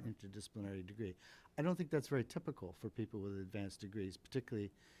focused on an interdisciplinary degree. I don't think that's very typical for people with advanced degrees,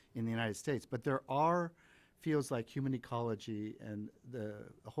 particularly in the United States, but there are fields like human ecology and the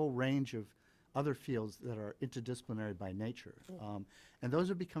whole range of other fields that are interdisciplinary by nature. And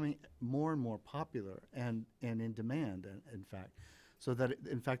those are becoming more and more popular and in demand, in fact. So that,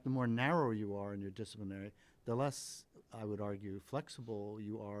 in fact, the more narrow you are in your disciplinary, the less, I would argue, flexible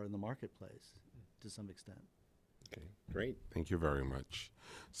you are in the marketplace to some extent. Okay, great. Thank you very much.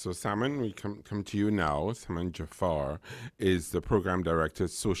 So, Salman, we come to you now. Salman Jafar is the Program Director at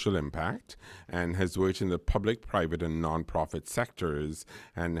Social Impact and has worked in the public, private, and nonprofit sectors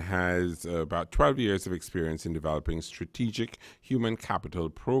and has about 12 years of experience in developing strategic human capital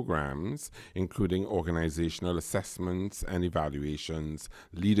programs, including organizational assessments and evaluations,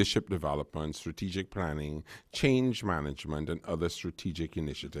 leadership development, strategic planning, change management, and other strategic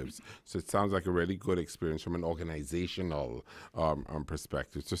initiatives. So it sounds like a really good experience from an organizational perspective.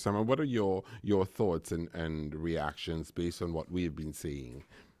 So, Salman, what are your thoughts and reactions based on what we have been seeing?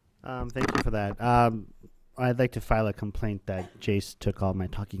 Thank you for that. I'd like to file a complaint that Jace took all my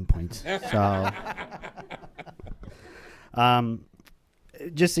talking points. So,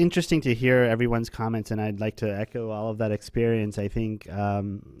 just interesting to hear everyone's comments, and I'd like to echo all of that experience. I think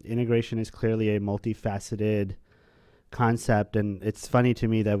integration is clearly a multifaceted concept, and it's funny to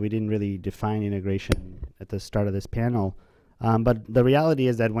me that we didn't really define integration at the start of this panel. But the reality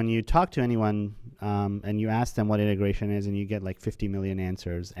is that when you talk to anyone and you ask them what integration is, and you get like 50 million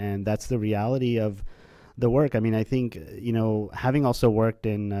answers, and that's the reality of the work. I mean, I think, having also worked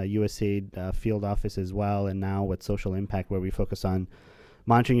in USAID field office as well, and now with Social Impact, where we focus on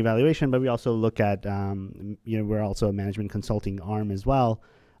monitoring evaluation, but we also look at, we're also a management consulting arm as well.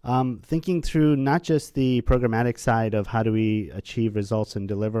 Thinking through not just the programmatic side of how do we achieve results and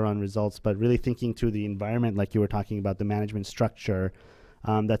deliver on results, but really thinking through the environment, like you were talking about, the management structure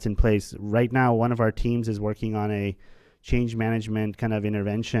that's in place. Right now, one of our teams is working on a change management kind of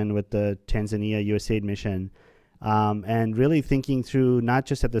intervention with the Tanzania USAID mission, and really thinking through not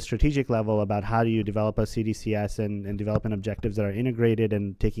just at the strategic level about how do you develop a CDCS and development objectives that are integrated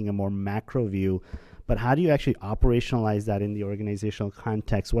and taking a more macro view, but how do you actually operationalize that in the organizational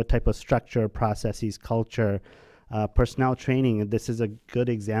context? What type of structure, processes, culture, personnel training? This is a good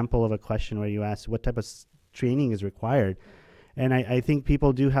example of a question where you ask what type of training is required. And I think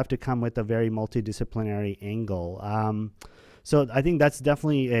people do have to come with a very multidisciplinary angle. So I think that's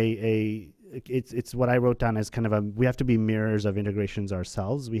definitely it's what I wrote down as kind of we have to be mirrors of integrations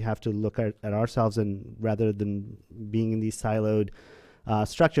ourselves. We have to look at ourselves, and rather than being in these siloed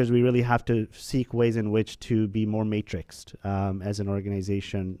structures, we really have to seek ways in which to be more matrixed as an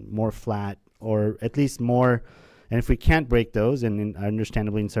organization, more flat, or at least more. And if we can't break those, and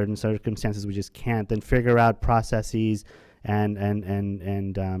understandably in certain circumstances we just can't, then figure out processes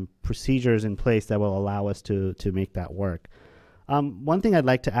and procedures in place that will allow us to make that work. One thing I'd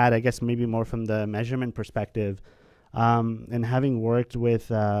like to add, I guess maybe more from the measurement perspective, and having worked with,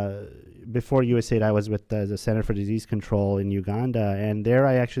 before USAID, I was with the Center for Disease Control in Uganda, and there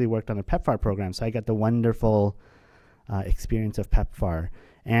I actually worked on a PEPFAR program. So I got the wonderful experience of PEPFAR.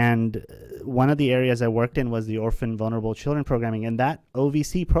 And one of the areas I worked in was the Orphan Vulnerable Children Programming, and that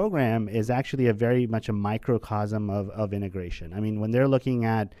OVC program is actually very much a microcosm of integration. I mean, when they're looking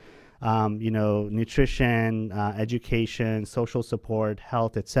at nutrition, education, social support,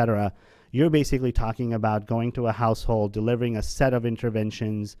 health, etc., you're basically talking about going to a household, delivering a set of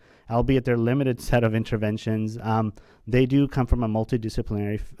interventions, albeit they're limited set of interventions. They do come from a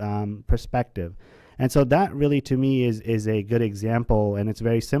multidisciplinary perspective. And so that really, to me, is a good example, and it's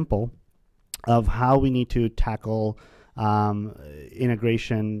very simple, of how we need to tackle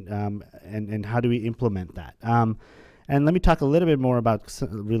integration, and how do we implement that. And let me talk a little bit more about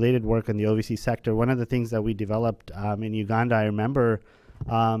related work in the OVC sector. One of the things that we developed in Uganda, I remember,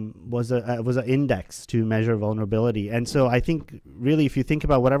 was an index to measure vulnerability. And so I think really, if you think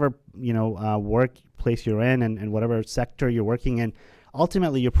about whatever workplace you're in and whatever sector you're working in,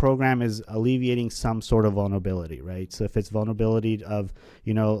 ultimately your program is alleviating some sort of vulnerability, right? So if it's vulnerability of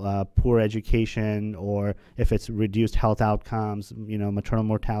poor education, or if it's reduced health outcomes, maternal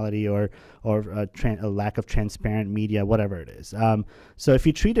mortality, or a lack of transparent media, whatever it is. So if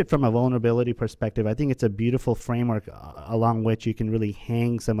you treat it from a vulnerability perspective, I think it's a beautiful framework along which you can really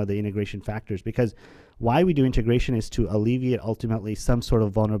hang some of the integration factors, because why we do integration is to alleviate ultimately some sort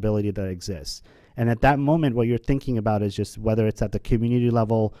of vulnerability that exists. And at that moment, what you're thinking about is just whether it's at the community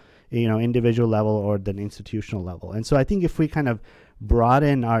level, individual level, or the institutional level. And so I think if we kind of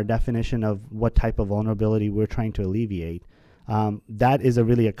broaden our definition of what type of vulnerability we're trying to alleviate, that is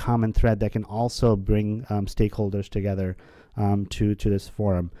really a common thread that can also bring stakeholders together to this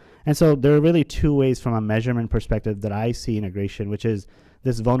forum. And so there are really two ways from a measurement perspective that I see integration, which is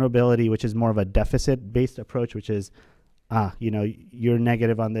this vulnerability, which is more of a deficit-based approach, which is you're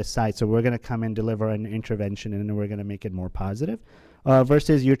negative on this side, so we're going to come and deliver an intervention, and then we're going to make it more positive.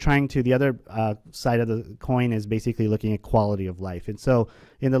 Versus you're trying to, the other side of the coin is basically looking at quality of life. And so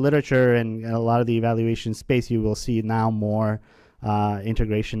in the literature and a lot of the evaluation space, you will see now more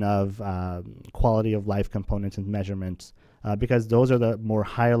integration of quality of life components and measurements, because those are the more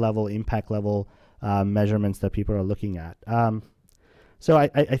higher level, impact level measurements that people are looking at. So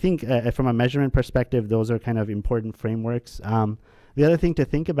I think from a measurement perspective, those are kind of important frameworks. The other thing to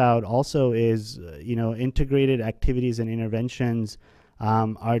think about also is, integrated activities and interventions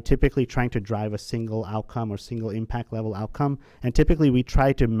are typically trying to drive a single outcome or single impact level outcome. And typically we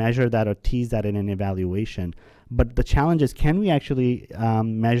try to measure that or tease that in an evaluation. But the challenge is, can we actually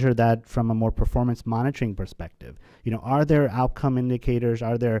measure that from a more performance monitoring perspective? Are there outcome indicators?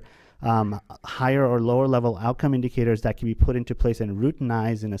 Are there higher or lower level outcome indicators that can be put into place and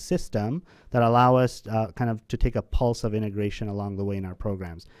routinized in a system that allow us kind of to take a pulse of integration along the way in our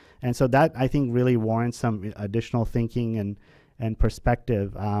programs? And so that, I think, really warrants some additional thinking and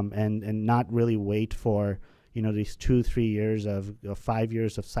perspective, and not really wait for these 2-3 years of 5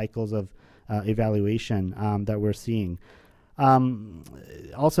 years of cycles of evaluation that we're seeing.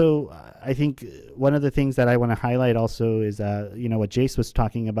 Also, I think one of the things that I want to highlight also is, what Jace was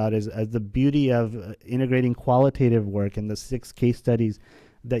talking about is the beauty of integrating qualitative work and the 6 case studies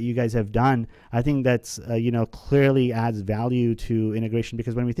that you guys have done. I think that's, clearly adds value to integration,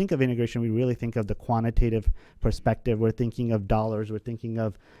 because when we think of integration, we really think of the quantitative perspective. We're thinking of dollars, we're thinking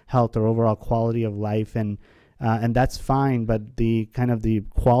of health or overall quality of life, and that's fine, but the kind of the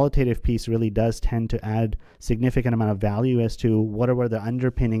qualitative piece really does tend to add significant amount of value as to what were the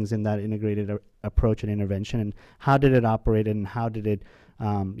underpinnings in that integrated approach and intervention, and how did it operate, and how did it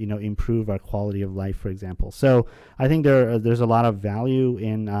improve our quality of life, for example. So I think there's a lot of value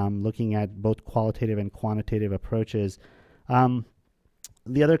in looking at both qualitative and quantitative approaches.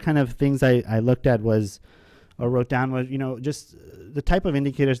 The other kind of things I looked at was, or wrote down, was, just the type of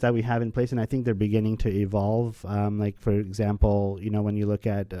indicators that we have in place, and I think they're beginning to evolve. Like, for example, when you look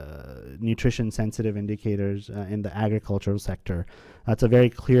at nutrition-sensitive indicators in the agricultural sector, it's a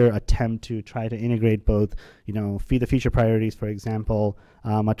very clear attempt to try to integrate both, feed the future priorities, for example,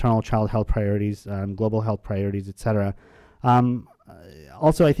 maternal child health priorities, global health priorities, et cetera.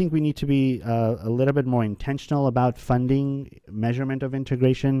 Also, I think we need to be a little bit more intentional about funding measurement of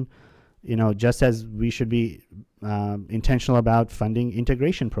integration, just as we should be intentional about funding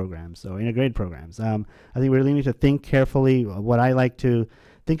integration programs or integrated programs. I think we really need to think carefully. What I like to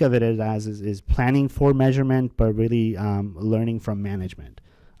think of it as is planning for measurement, but really learning from management.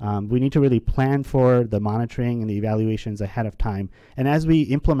 We need to really plan for the monitoring and the evaluations ahead of time. And as we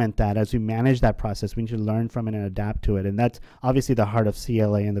implement that, as we manage that process, we need to learn from it and adapt to it. And that's obviously the heart of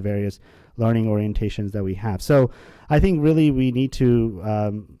CLA and the various learning orientations that we have. So I think really we need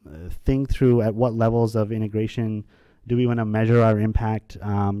to think through at what levels of integration do we want to measure our impact?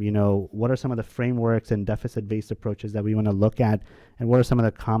 What are some of the frameworks and deficit-based approaches that we want to look at? And what are some of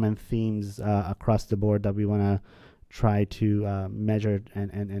the common themes across the board that we want to try to measure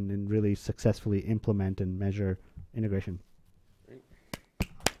and really successfully implement and measure integration?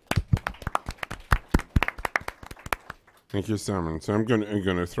 Thank you, Simon. So I'm going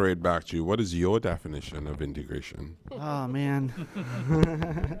to throw it back to you. What is your definition of integration? Oh, man.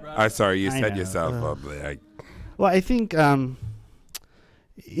 Sorry, you I set know. yourself up there. Well, I think,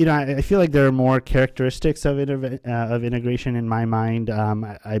 I feel like there are more characteristics of integration in my mind.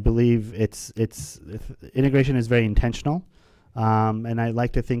 I believe integration is very intentional, and I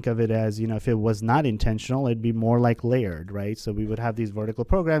like to think of it as, if it was not intentional, it'd be more like layered, right? So we would have these vertical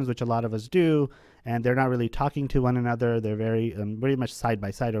programs, which a lot of us do, and they're not really talking to one another. They're very much side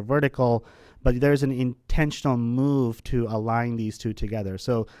by side or vertical, but there's an intentional move to align these two together.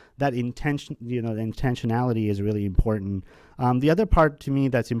 So that intentionality is really important. The other part to me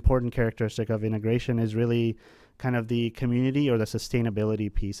that's important characteristic of integration is really kind of the community or the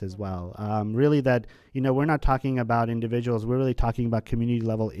sustainability piece as well. Really that, we're not talking about individuals, we're really talking about community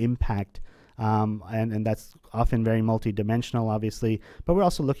level impact. And that's often very multidimensional, obviously, but we're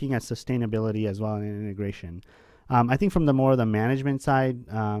also looking at sustainability as well in integration. I think from the management side,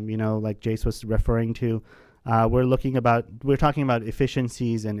 like Jace was referring to, we're talking about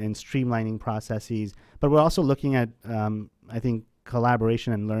efficiencies and streamlining processes, but we're also looking at, I think,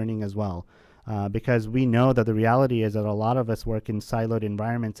 collaboration and learning as well. Because we know that the reality is that a lot of us work in siloed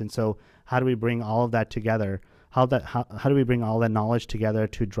environments, and so how do we bring all of that together? How do we bring all that knowledge together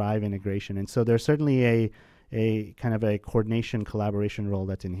to drive integration? And so there's certainly a kind of a coordination collaboration role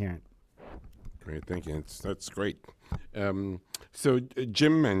that's inherent. Great, thank you. That's great. So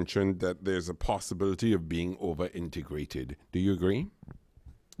Jim mentioned that there's a possibility of being over-integrated. Do you agree?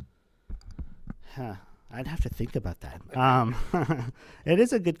 I'd have to think about that. It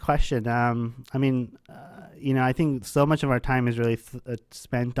is a good question. I think so much of our time is really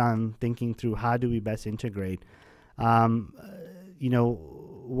spent on thinking through how do we best integrate. One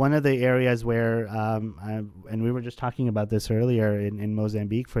of the areas where, and we were just talking about this earlier in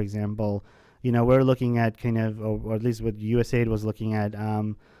Mozambique, for example, we're looking at kind of, or at least what USAID was looking at,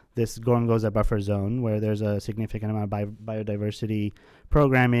 this Gorongosa buffer zone where there's a significant amount of biodiversity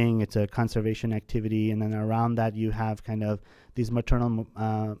programming. It's a conservation activity, and then around that you have kind of these maternal,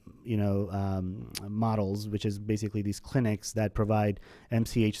 models, which is basically these clinics that provide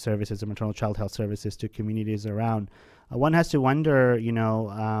MCH services or maternal child health services to communities around. One has to wonder,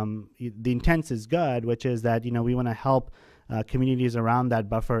 the intent is good, which is that we want to help communities around that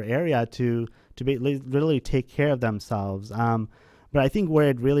buffer area to really take care of themselves. But I think where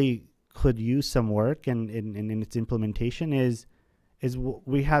it really could use some work and in its implementation is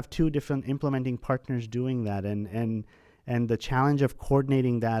we have two different implementing partners doing that, and the challenge of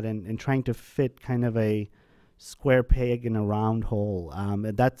coordinating that and trying to fit kind of a square peg in a round hole.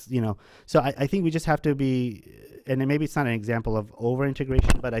 That's, so I think we just have to be, and maybe it's not an example of over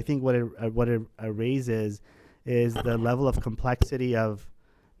integration, but I think what it raises is the level of complexity of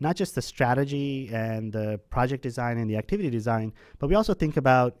not just the strategy and the project design and the activity design, but we also think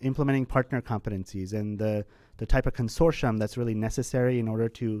about implementing partner competencies and the type of consortium that's really necessary in order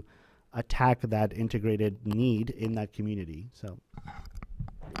to attack that integrated need in that community. So,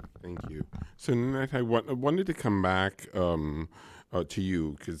 thank you. So, Nanette, I wanted to come back to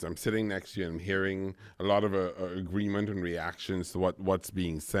you because I'm sitting next to you and I'm hearing a lot of agreement and reactions to what's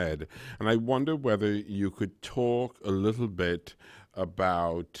being said. And I wonder whether you could talk a little bit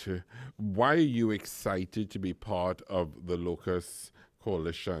about why are you excited to be part of the Locus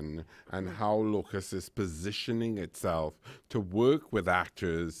Coalition and how Locus is positioning itself to work with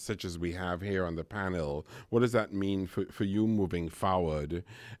actors such as we have here on the panel. What does that mean for you moving forward?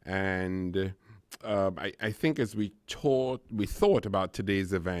 And I think as we thought about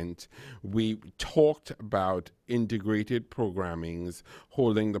today's event, we talked about integrated programmings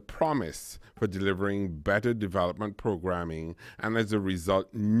holding the promise for delivering better development programming and as a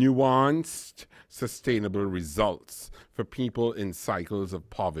result, nuanced, sustainable results for people in cycles of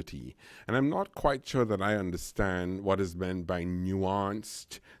poverty. And I'm not quite sure that I understand what is meant by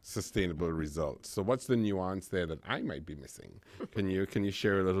nuanced, sustainable results. So what's the nuance there that I might be missing? Can you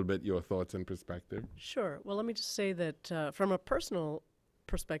share a little bit your thoughts and perspective? Sure. Well, let me just say that from a personal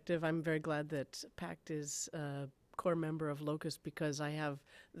perspective, I'm very glad that PACT is a core member of Locus because I have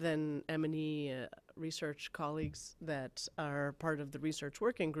then M&E research colleagues that are part of the research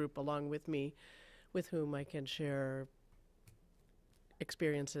working group along with me, with whom I can share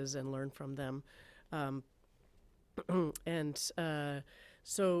experiences and learn from them.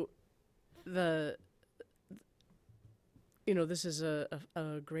 So this is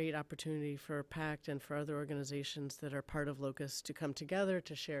a great opportunity for PACT and for other organizations that are part of Locus to come together,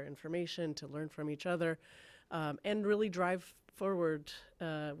 to share information, to learn from each other, and really drive forward.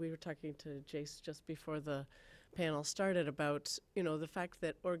 We were talking to Jace just before the panel started about, the fact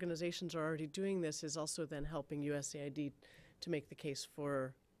that organizations are already doing this is also then helping USAID to make the case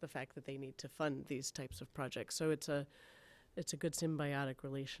for the fact that they need to fund these types of projects. So it's a good symbiotic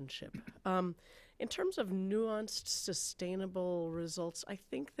relationship. In terms of nuanced, sustainable results, I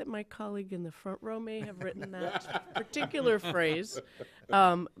think that my colleague in the front row may have written that particular phrase,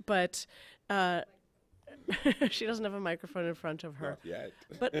 but she doesn't have a microphone in front of her.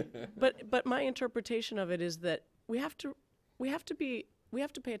 Not yet. But my interpretation of it is that we have to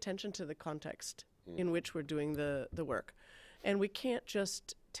pay attention to the context in which we're doing the work, and we can't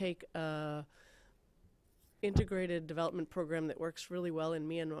just take a integrated development program that works really well in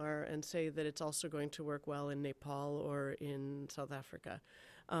Myanmar and say that it's also going to work well in Nepal or in South Africa.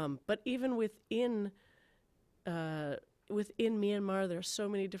 But even within Myanmar, there are so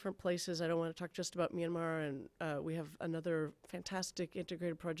many different places. I don't want to talk just about Myanmar, and we have another fantastic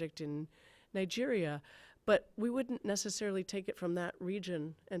integrated project in Nigeria, but we wouldn't necessarily take it from that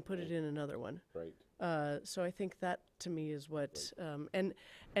region and put it in another one. Right. So I think that, to me, is what, and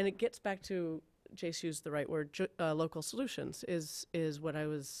it gets back to, Jace used the right word, local solutions is what I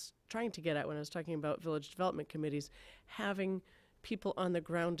was trying to get at when I was talking about village development committees, having people on the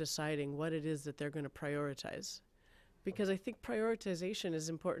ground deciding what it is that they're going to prioritize. Because I think prioritization is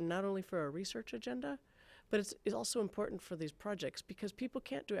important not only for a research agenda, but it's also important for these projects, because people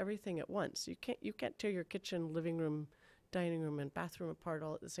can't do everything at once. You can't tear your kitchen, living room, dining room, and bathroom apart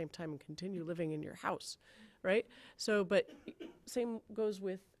all at the same time and continue living in your house, right? So, but same goes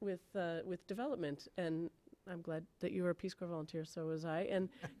with development, and I'm glad that you were a Peace Corps volunteer, so was I. And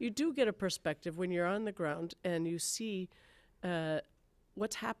you do get a perspective when you're on the ground and you see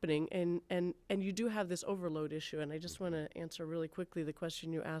what's happening, and you do have this overload issue. And I just want to answer really quickly the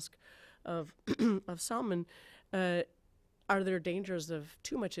question you asked of of Salman. Are there dangers of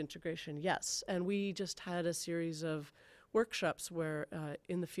too much integration? Yes. And we just had a series of workshops where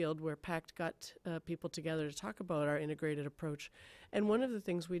in the field where PACT got people together to talk about our integrated approach. And one of the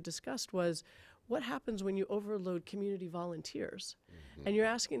things we discussed was what happens when you overload community volunteers. And you're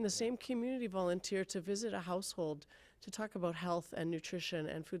asking the same community volunteer to visit a household to talk about health and nutrition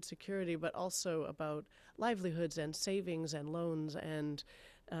and food security, but also about livelihoods and savings and loans and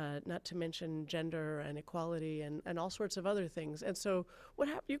not to mention gender and equality and all sorts of other things. And so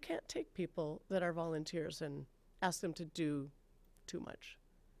you can't take people that are volunteers and ask them to do too much.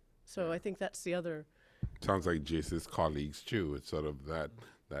 So I think that's the other. Sounds like Jace's colleagues too. It's sort of that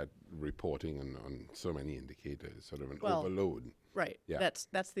reporting on so many indicators, sort of an overload. Right. Yeah.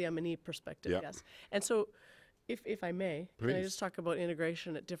 That's the M&E perspective, Yep. yes. And so if I may, can I Please. just talk about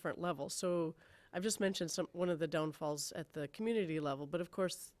integration at different levels? So I've just mentioned one of the downfalls at the community level, but of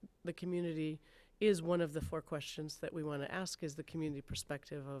course the community is one of the 4 questions that we want to ask, is the community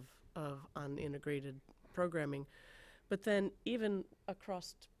perspective on integrated programming. But then even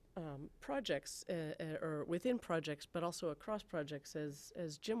across projects or within projects, but also across projects,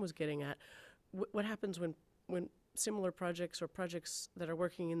 as Jim was getting at, what happens when similar projects or projects that are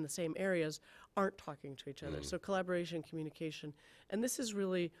working in the same areas aren't talking to each other? So collaboration, communication, and this is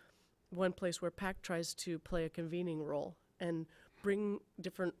really one place where PAC tries to play a convening role and bring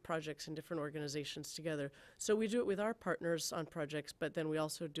different projects and different organizations together. So we do it with our partners on projects, but then we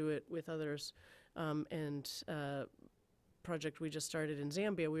also do it with others. Project we just started in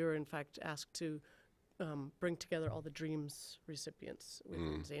Zambia, we were in fact asked to bring together all the DREAMS recipients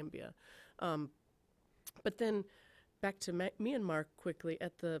within Zambia. But then back to Myanmar quickly,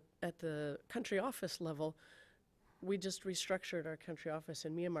 at the country office level, we just restructured our country office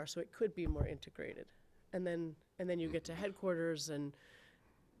in Myanmar so it could be more integrated. And then you get to headquarters, and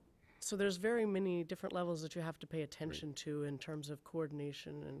so there's very many different levels that you have to pay attention to in terms of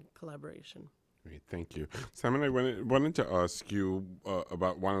coordination and collaboration. Great, thank you. Simon, I wanted to ask you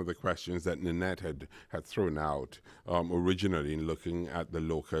about one of the questions that Nanette had thrown out originally in looking at the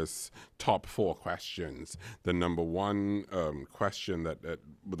locus top 4 questions. The number one question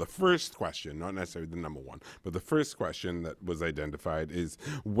the first question, not necessarily the number one, but the first question that was identified is,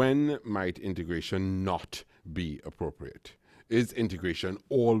 when might integration not be appropriate? Is integration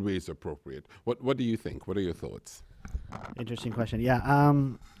always appropriate? What do you think? What are your thoughts? Interesting question. Yeah.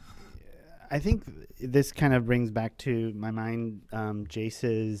 I think this kind of brings back to my mind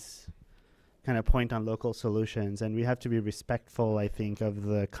Jace's kind of point on local solutions, and we have to be respectful, I think, of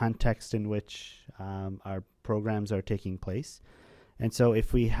the context in which our programs are taking place. And so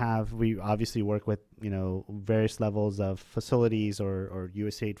if we obviously work with, various levels of facilities or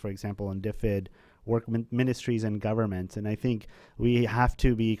USAID, for example, and DFID, work ministries and governments. And I think we have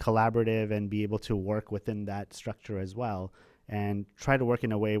to be collaborative and be able to work within that structure as well, and try to work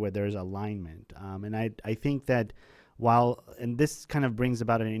in a way where there's alignment. And I think that and this kind of brings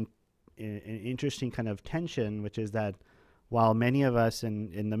about an interesting kind of tension, which is that while many of us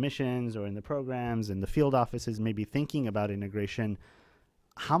in the missions or in the programs and the field offices may be thinking about integration,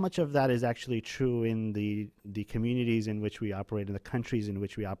 how much of that is actually true in the communities in which we operate, in the countries in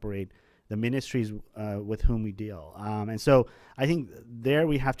which we operate, the ministries with whom we deal. And so I think there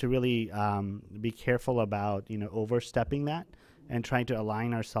we have to really be careful about, overstepping that and trying to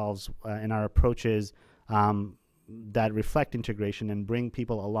align ourselves in our approaches that reflect integration and bring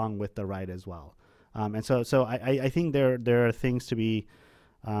people along with the ride as well. And so I think there are things to be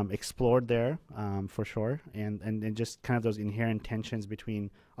explored there for sure, and just kind of those inherent tensions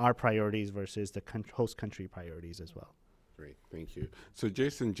between our priorities versus the host country priorities as well. Great, thank you. So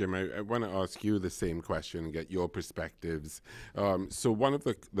Jason, Jim, I want to ask you the same question and get your perspectives. So one of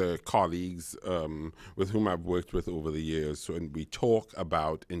the colleagues with whom I've worked with over the years, when we talk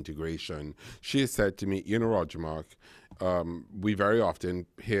about integration, she has said to me, Roger Mark, we very often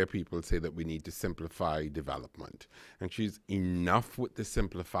hear people say that we need to simplify development. And she's enough with the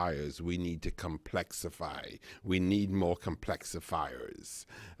simplifiers. We need to complexify. We need more complexifiers.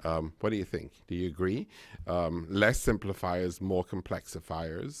 What do you think? Do you agree? Less simplifiers, more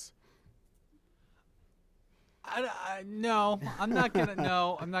complexifiers? No, I'm not gonna.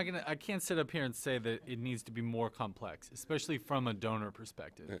 No, I'm not gonna. I can't sit up here and say that it needs to be more complex, especially from a donor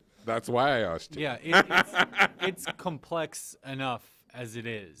perspective. That's why I asked you. Yeah, it's complex enough as it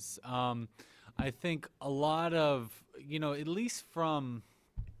is. I think a lot of, at least from,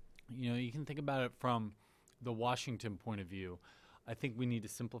 you can think about it from the Washington point of view. I think we need to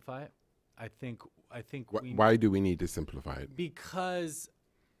simplify it. I think. Why do we need to simplify it? Because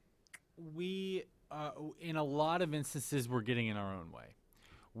we. In a lot of instances, we're getting in our own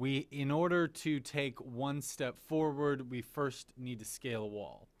way. In order to take one step forward, we first need to scale a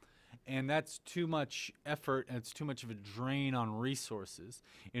wall. And that's too much effort, and it's too much of a drain on resources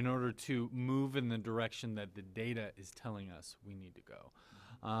in order to move in the direction that the data is telling us we need to go.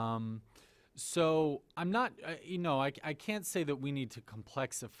 So I'm not, I can't say that we need to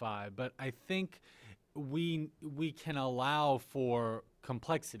complexify, but I think we can allow for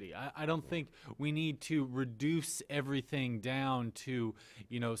complexity. I don't think we need to reduce everything down to,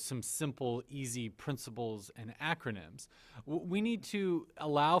 some simple, easy principles and acronyms. We need to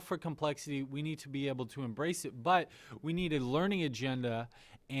allow for complexity. We need to be able to embrace it, but we need a learning agenda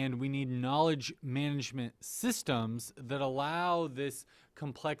and we need knowledge management systems that allow this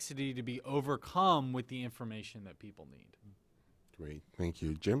complexity to be overcome with the information that people need. Great. Thank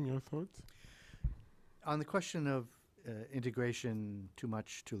you. Jim, your thoughts? On the question of integration, too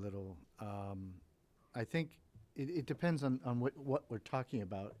much, too little, I think it depends on what we're talking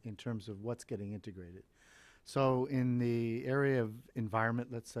about in terms of what's getting integrated. So in the area of environment,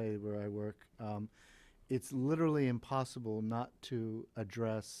 let's say where I work, it's literally impossible not to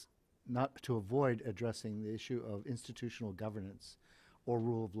avoid addressing the issue of institutional governance or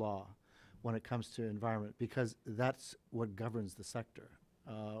rule of law when it comes to environment, because that's what governs the sector,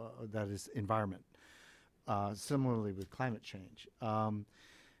 that is environment. Similarly with climate change. And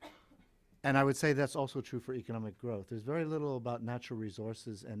I would say that's also true for economic growth. There's very little about natural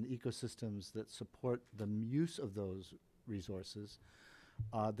resources and ecosystems that support the use of those resources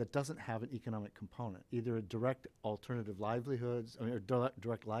that doesn't have an economic component, either a direct alternative livelihoods, or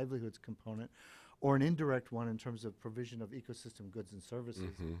direct livelihoods component, or an indirect one in terms of provision of ecosystem goods and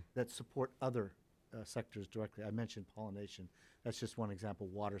services that support other sectors directly. I mentioned pollination. That's just one example.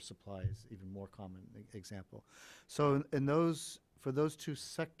 Water supply is even more common example. So for those two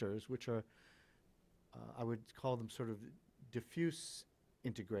sectors, which are, I would call them sort of diffuse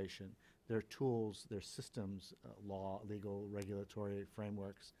integration, their tools, their systems, law, legal, regulatory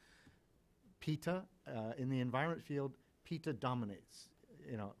frameworks. PETA, in the environment field, PETA dominates.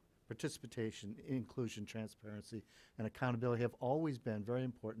 Participation, inclusion, transparency, and accountability have always been very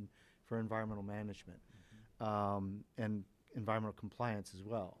important for environmental management and environmental compliance as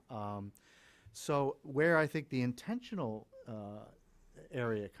well. So where I think the intentional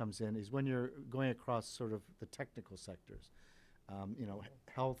area comes in is when you're going across sort of the technical sectors,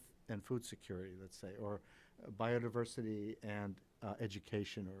 health and food security, let's say, or biodiversity and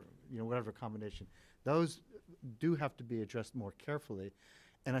education, or whatever combination. Those do have to be addressed more carefully.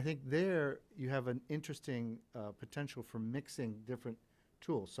 And I think there you have an interesting potential for mixing different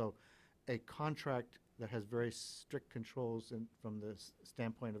tools. So a contract that has very strict controls from the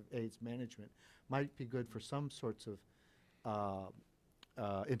standpoint of AIDS management might be good for some sorts of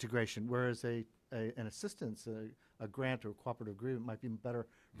integration, whereas an assistance, a grant or cooperative agreement might be better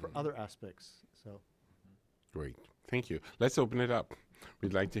for other aspects. So, great, thank you. Let's open it up.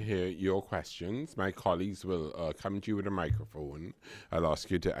 We'd like to hear your questions. My colleagues will come to you with a microphone. I'll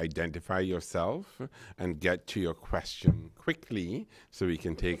ask you to identify yourself and get to your question quickly so we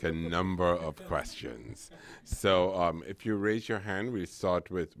can take a number of questions. So if you raise your hand, we'll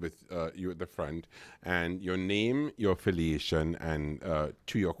start with you at the front, and your name, your affiliation, and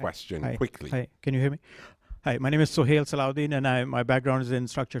to your question quickly. Hi, can you hear me? Hi, my name is Sohail Salahuddin, and my background is in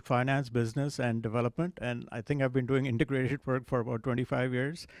structured finance, business, and development. And I think I've been doing integrated work for about 25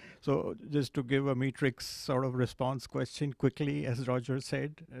 years. So just to give a matrix sort of response question quickly, as Roger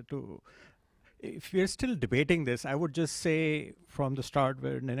said, if we're still debating this, I would just say from the start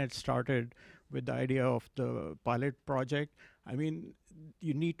where Nanette started with the idea of the pilot project, I mean,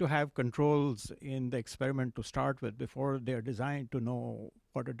 you need to have controls in the experiment to start with before they're designed to know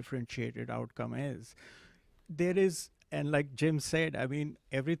what a differentiated outcome is. There is, and like Jim said, I mean,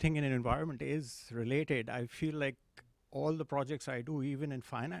 everything in an environment is related. I feel like all the projects I do, even in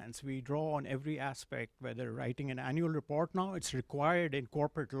finance, we draw on every aspect, whether writing an annual report now, it's required in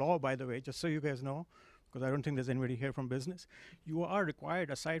corporate law, by the way, just so you guys know, because I don't think there's anybody here from business. You are required,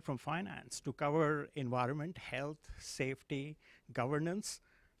 aside from finance, to cover environment, health, safety, governance.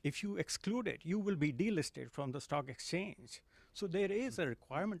 If you exclude it, you will be delisted from the stock exchange. So there is a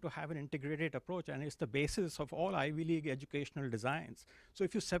requirement to have an integrated approach, and it's the basis of all Ivy League educational designs. So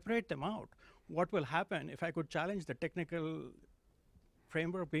if you separate them out, what will happen, if I could challenge the technical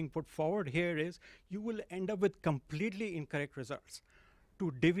framework being put forward here, is you will end up with completely incorrect results.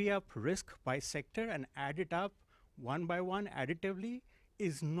 To divvy up risk by sector and add it up one by one additively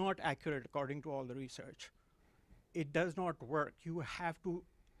is not accurate according to all the research. It does not work. You have to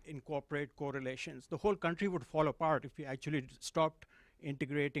incorporate correlations. The whole country would fall apart if we actually stopped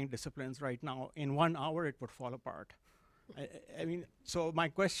integrating disciplines right now. In 1 hour, it would fall apart. I mean, so my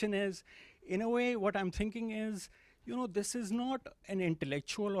question is, in a way, what I'm thinking is, you know, this is not an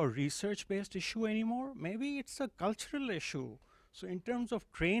intellectual or research-based issue anymore. Maybe it's a cultural issue. So in terms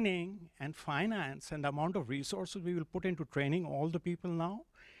of training and finance and the amount of resources we will put into training all the people now,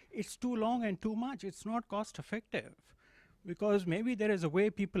 it's too long and too much. It's not cost effective. Because maybe there is a way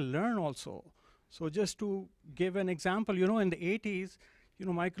people learn also. So just to give an example, you know, in the 80s, you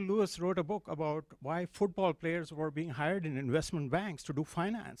know, Michael Lewis wrote a book about why football players were being hired in investment banks to do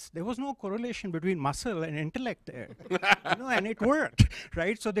finance. There was no correlation between muscle and intellect there, you know, and it worked,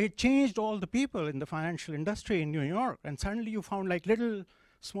 right? So they changed all the people in the financial industry in New York, and suddenly you found like little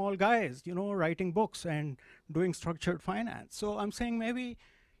small guys, you know, writing books and doing structured finance. So I'm saying maybe,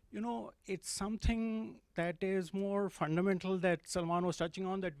 you know, it's something that is more fundamental that Salman was touching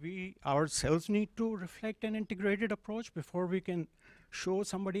on, that we ourselves need to reflect an integrated approach before we can show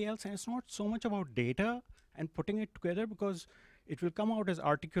somebody else. And it's not so much about data and putting it together, because it will come out as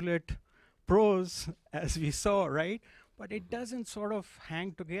articulate prose, as we saw, right? But it doesn't sort of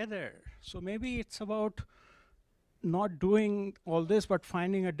hang together. So maybe it's about not doing all this, but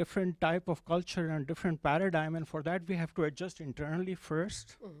finding a different type of culture and different paradigm. And for that, we have to adjust internally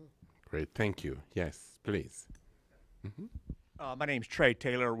first. Mm-hmm. Great, thank you. Yes, please. My name's Trey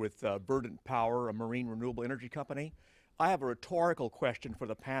Taylor with Verdant Power, a marine renewable energy company. I have a rhetorical question for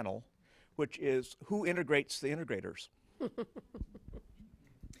the panel, which is, who integrates the integrators?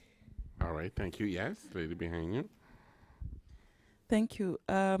 All right, thank you. Yes, lady behind you. Thank you.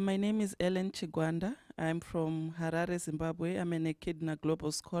 My name is Ellen Chigwanda. I'm from Harare, Zimbabwe. I'm an Echidna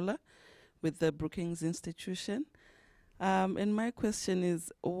Global Scholar with the Brookings Institution. And my question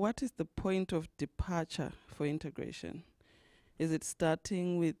is, what is the point of departure for integration? Is it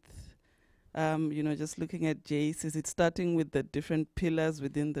starting with, you know, just looking at JACE? Is it starting with the different pillars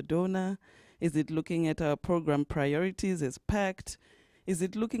within the donor? Is it looking at our program priorities as PACT? Is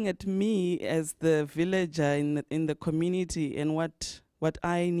it looking at me as the villager in the community and what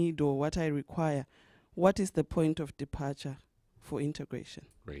I need or what I require? What is the point of departure for integration?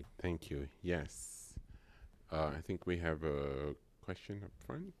 Great, thank you. Yes. I think we have a question up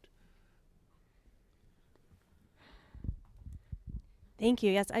front. Thank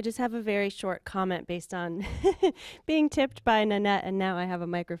you. Yes, I just have a very short comment based on being tipped by Nanette, and now I have a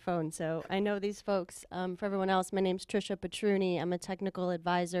microphone. So I know these folks. For everyone else, my name's Trisha Petruni. I'm a technical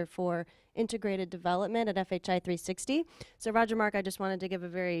advisor for integrated development at FHI 360. So Roger Mark, I just wanted to give a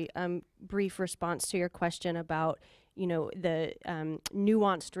very brief response to your question about, you know, the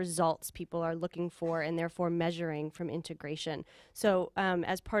nuanced results people are looking for and therefore measuring from integration. So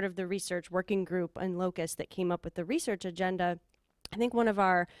as part of the research working group and Locus that came up with the research agenda, I think one of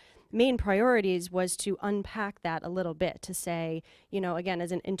our main priorities was to unpack that a little bit, to say, you know, again,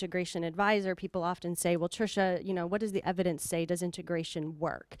 as an integration advisor, people often say, well, Trisha, you know, what does the evidence say? Does integration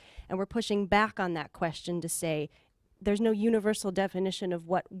work? And we're pushing back on that question to say, there's no universal definition of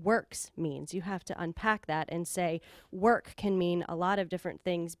what works means. You have to unpack that and say work can mean a lot of different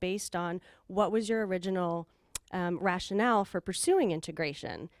things based on what was your original rationale for pursuing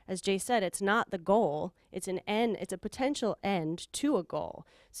integration. As Jay said, it's not the goal, it's an end, it's a potential end to a goal.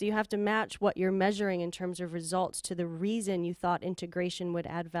 So you have to match what you're measuring in terms of results to the reason you thought integration would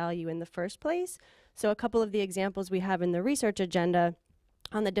add value in the first place. So a couple of the examples we have in the research agenda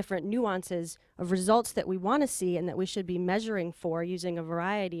on the different nuances of results that we want to see and that we should be measuring for using a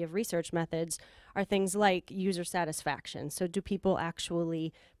variety of research methods are things like user satisfaction. So do people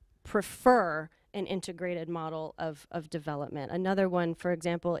actually prefer an integrated model of development? Another one, for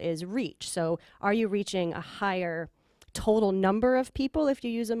example, is reach. So are you reaching a higher total number of people if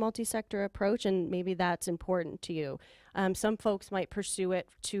you use a multi-sector approach, and maybe that's important to you. Some folks might pursue it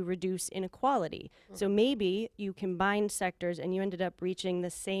to reduce inequality. So maybe you combined sectors and you ended up reaching the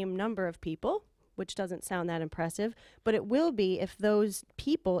same number of people, which doesn't sound that impressive, but it will be if those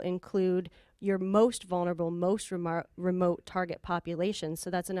people include your most vulnerable, most remote target populations. So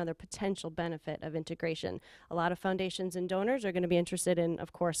that's another potential benefit of integration. A lot of foundations and donors are going to be interested in,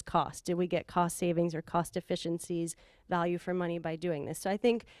 of course, cost. Did we get cost savings or cost efficiencies, value for money by doing this? So I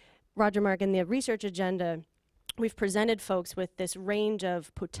think, Roger Mark, in the research agenda, we've presented folks with this range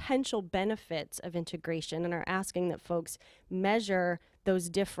of potential benefits of integration and are asking that folks measure those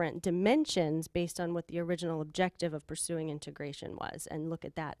different dimensions based on what the original objective of pursuing integration was and look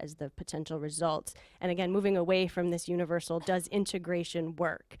at that as the potential results. And again, moving away from this universal, does integration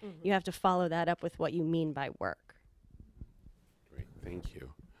work? You have to follow that up with what you mean by work. Great, thank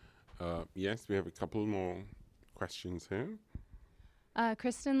you. Yes, we have a couple more questions here.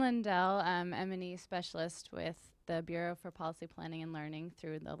 Kristen Lindell, M&E specialist with the Bureau for Policy Planning and Learning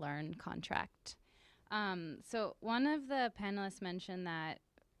through the LEARN contract. So one of the panelists mentioned that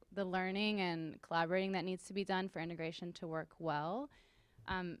the learning and collaborating that needs to be done for integration to work well,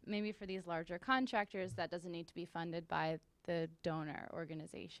 maybe for these larger contractors, that doesn't need to be funded by the donor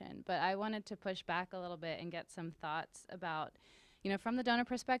organization. But I wanted to push back a little bit and get some thoughts about, from the donor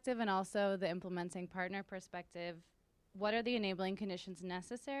perspective and also the implementing partner perspective, what are the enabling conditions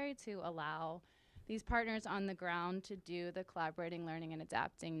necessary to allow these partners on the ground to do the collaborating, learning, and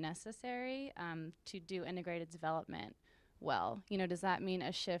adapting necessary to do integrated development well? Does that mean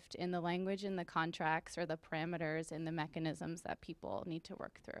a shift in the language in the contracts or the parameters and the mechanisms that people need to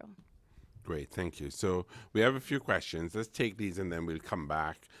work through? Great, thank you. So we have a few questions. Let's take these and then we'll come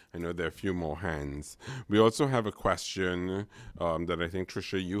back. I know there are a few more hands. We also have a question that I think,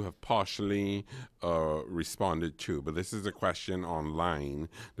 Tricia, you have partially responded to, but this is a question online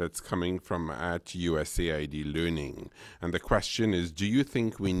that's coming from at USAID Learning. And the question is, do you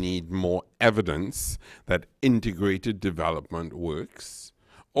think we need more evidence that integrated development works,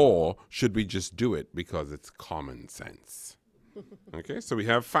 or should we just do it because it's common sense? Okay, so we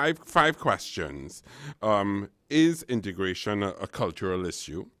have five questions. Is integration a cultural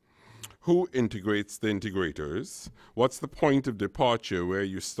issue? Who integrates the integrators? What's the point of departure? Where are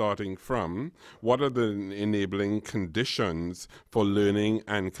you starting from? What are the enabling conditions for learning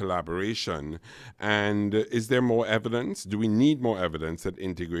and collaboration? And is there more evidence? Do we need more evidence that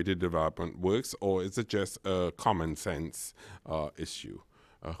integrated development works, or is it just a common sense issue?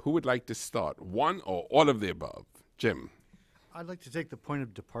 Who would like to start? One or all of the above? Jim. I'd like to take the point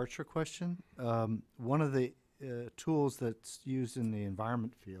of departure question. One of the tools that's used in the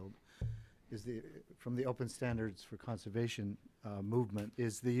environment field is from the Open Standards for Conservation movement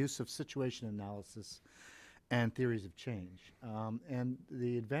is the use of situation analysis and theories of change. And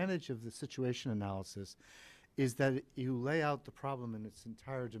the advantage of the situation analysis is that you lay out the problem in its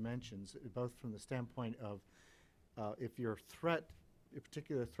entire dimensions, both from the standpoint of if your threat, a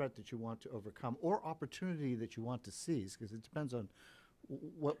particular threat that you want to overcome or opportunity that you want to seize, because it depends on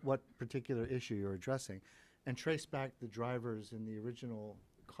what particular issue you're addressing, and trace back the drivers in the original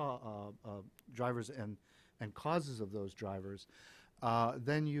drivers and causes of those drivers.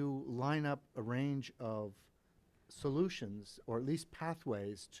 Then you line up a range of solutions, or at least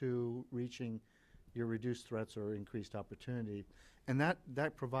pathways, to reaching your reduced threats or increased opportunity. And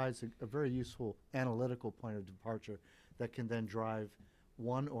that provides a very useful analytical point of departure that can then drive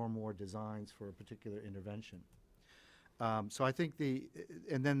one or more designs for a particular intervention. So I think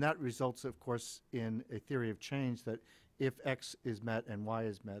and then that results, of course, in a theory of change that if X is met and Y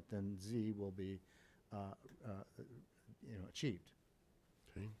is met, then Z will be achieved.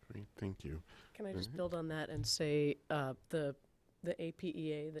 Okay, great, thank you. Can I just build on that and say the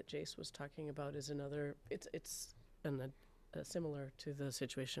APEA that Jace was talking about is another, it's similar to the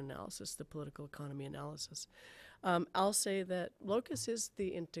situation analysis, the political economy analysis. I'll say that Locus is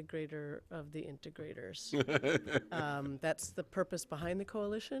the integrator of the integrators. That's the purpose behind the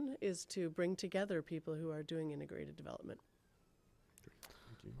coalition, is to bring together people who are doing integrated development.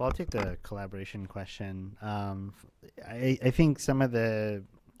 Well, I'll take the collaboration question. I think some of the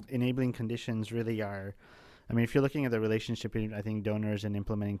enabling conditions really are, I mean, if you're looking at the relationship between, I think, donors and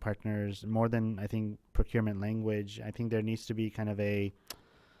implementing partners, more than, I think, procurement language, I think there needs to be kind of a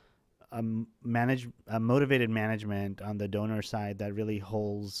motivated management on the donor side that really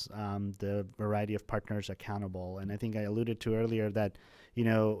holds the variety of partners accountable. And I think I alluded to earlier that, you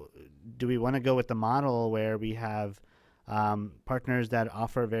know, do we want to go with the model where we have partners that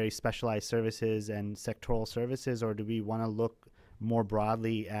offer very specialized services and sectoral services, or do we want to look more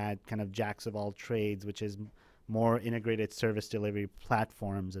broadly at kind of jacks of all trades, which is more integrated service delivery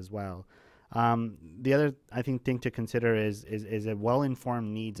platforms as well? The other, I think, thing to consider is a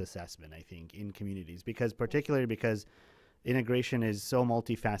well-informed needs assessment, I think, in communities, particularly because integration is so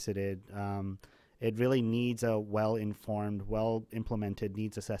multifaceted. It really needs a well-informed, well-implemented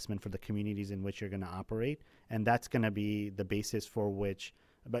needs assessment for the communities in which you're going to operate, and that's going to be the basis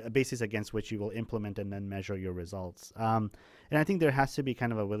a basis against which you will implement and then measure your results. And I think there has to be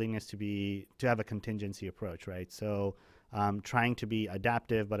kind of a willingness to have a contingency approach, right? So trying to be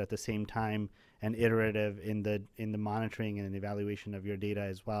adaptive, but at the same time and iterative in the monitoring and the evaluation of your data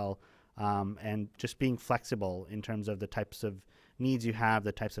as well, and just being flexible in terms of the types of needs you have,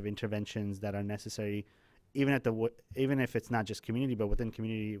 the types of interventions that are necessary, even if it's not just community, but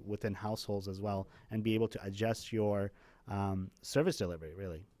within households as well, and be able to adjust your service delivery,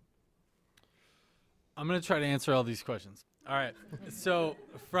 really. I'm going to try to answer all these questions. All right. So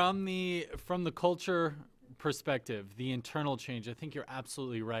from the culture perspective, the internal change, I think you're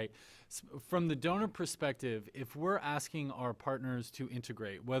absolutely right. From the donor perspective, if we're asking our partners to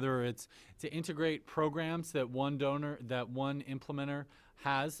integrate, whether it's to integrate programs that one implementer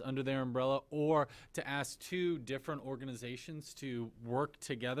has under their umbrella, or to ask two different organizations to work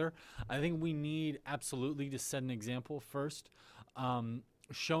together, I think we need absolutely to set an example first.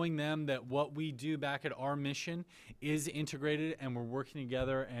 Showing them that what we do back at our mission is integrated and we're working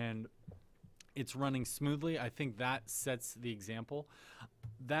together and it's running smoothly. I think that sets the example.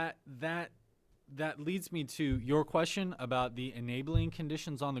 That leads me to your question about the enabling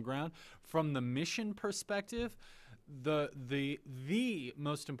conditions on the ground. From the mission perspective, the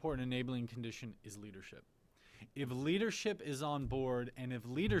most important enabling condition is leadership. If leadership is on board and if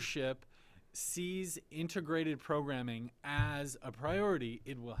leadership sees integrated programming as a priority,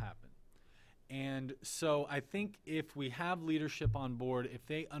 it will happen. And so I think if we have leadership on board, if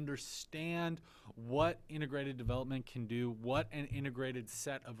they understand what integrated development can do, what an integrated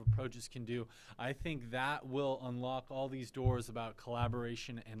set of approaches can do, I think that will unlock all these doors about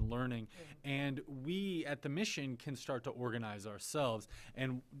collaboration and learning. And we at the mission can start to organize ourselves.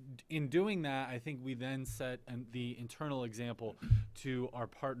 And in doing that, I think we then set the internal example to our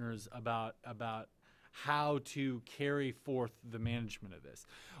partners about how to carry forth the management of this.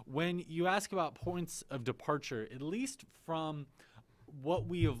 When you ask about points of departure, at least from what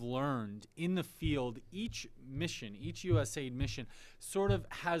we have learned in the field, each mission, each USAID mission sort of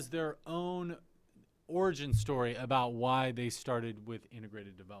has their own origin story about why they started with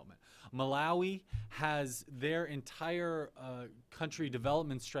integrated development. Malawi has their entire country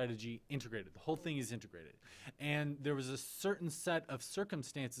development strategy integrated. The whole thing is integrated. And there was a certain set of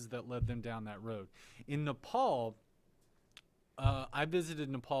circumstances that led them down that road. In Nepal, I visited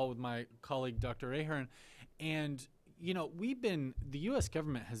Nepal with my colleague, Dr. Ahern, and the U.S.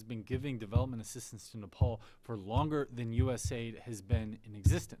 government has been giving development assistance to Nepal for longer than USAID has been in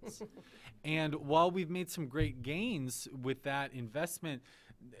existence. And while we've made some great gains with that investment,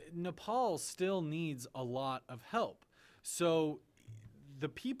 Nepal still needs a lot of help. So the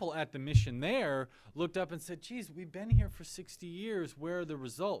people at the mission there looked up and said, geez, we've been here for 60 years. Where are the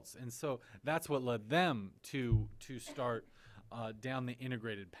results? And so that's what led them to start down the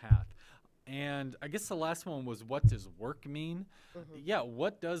integrated path. And I guess the last one was, what does work mean? Mm-hmm. Yeah,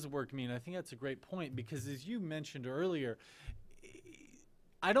 what does work mean? I think that's a great point, because as you mentioned earlier,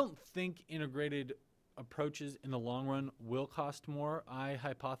 I don't think integrated approaches in the long run will cost more. I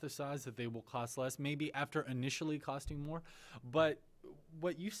hypothesize that they will cost less, maybe after initially costing more. But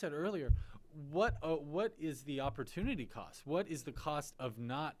what you said earlier, what is the opportunity cost? What is the cost of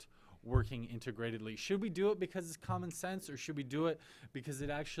not working integratedly? Should we do it because it's common sense, or should we do it because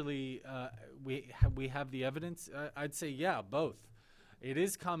it actually we have the evidence? I'd say, yeah, both. It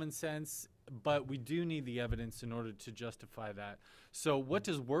is common sense, but we do need the evidence in order to justify that. So what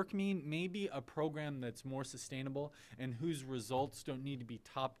does work mean? Maybe a program that's more sustainable and whose results don't need to be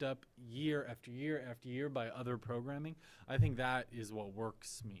topped up year after year after year by other programming. I think that is what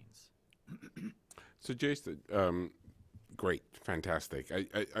works means. So Jason, great, fantastic.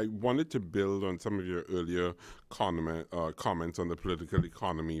 I wanted to build on some of your earlier comments on the political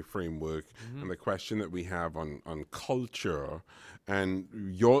economy framework and the question that we have on culture and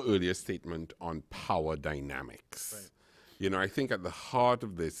your earlier statement on power dynamics. Right. You know, I think at the heart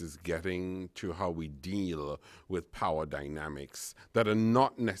of this is getting to how we deal with power dynamics that are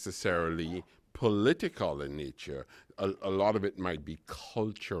not necessarily political in nature. A lot of it might be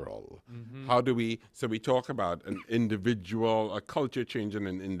cultural. How do we, so we talk about a culture change on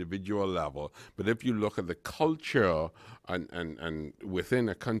an individual level, but if you look at the culture and within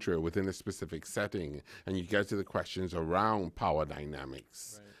a country or within a specific setting, and you get to the questions around power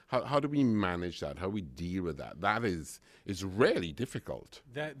dynamics, how do we manage that? How do we deal with that? That is really difficult.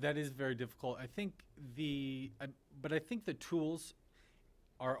 That is very difficult. I think but I think the tools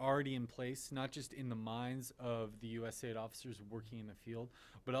are already in place, not just in the minds of the USAID officers working in the field,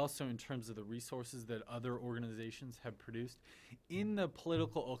 but also in terms of the resources that other organizations have produced in the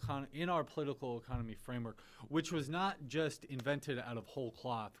in our political economy framework, which was not just invented out of whole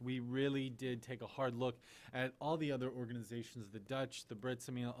cloth. We really did take a hard look at all the other organizations, the Dutch, the Brits.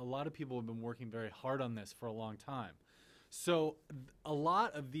 I mean, a lot of people have been working very hard on this for a long time. So a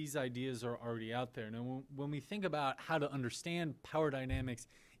lot of these ideas are already out there. Now, when we think about how to understand power dynamics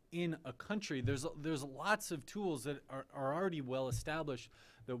in a country, there's lots of tools that are already well established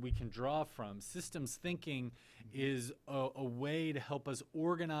that we can draw from. Systems thinking is a way to help us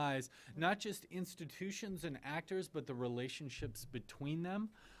organize not just institutions and actors, but the relationships between them.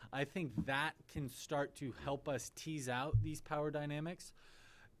 I think that can start to help us tease out these power dynamics.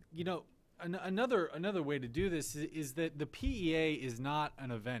 You know, another way to do this is that the PEA is not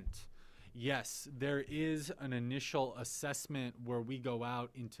an event. Yes, there is an initial assessment where we go out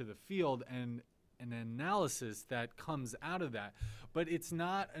into the field and an analysis that comes out of that. But it's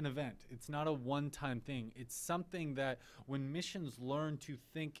not an event. It's not a one-time thing. It's something that when missions learn to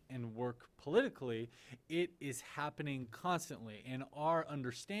think and work politically, it is happening constantly. And our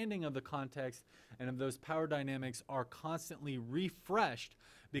understanding of the context and of those power dynamics are constantly refreshed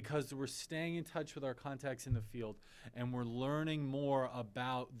because we're staying in touch with our contacts in the field and we're learning more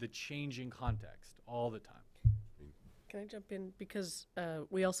about the changing context all the time. Can I jump in? Because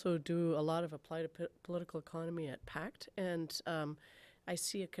we also do a lot of applied political economy at PACT, and I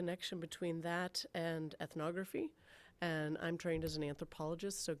see a connection between that and ethnography. And I'm trained as an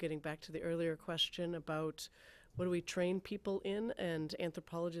anthropologist, so getting back to the earlier question about what do we train people in, and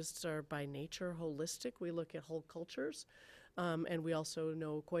anthropologists are by nature holistic. We look at whole cultures. And we also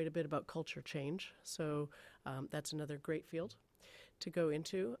know quite a bit about culture change, so that's another great field to go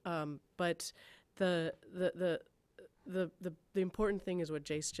into. But the important thing is what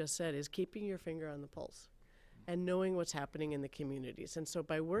Jace just said, is keeping your finger on the pulse and knowing what's happening in the communities. And so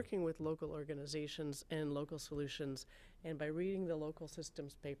by working with local organizations and local solutions, and by reading the local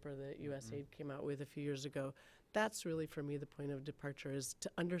systems paper that USAID came out with a few years ago, that's really, for me, the point of departure, is to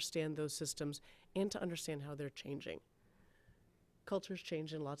understand those systems and to understand how they're changing. Cultures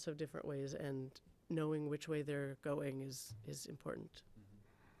change in lots of different ways, and knowing which way they're going is important.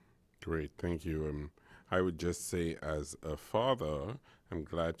 Great, thank you. I would just say, as a father, I'm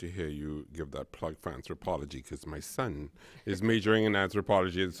glad to hear you give that plug for anthropology, because my son is majoring in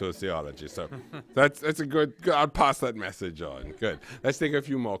anthropology and sociology. So that's a good, I'll pass that message on. Good. Let's take a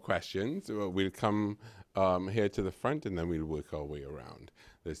few more questions. We'll come here to the front, and then we'll work our way around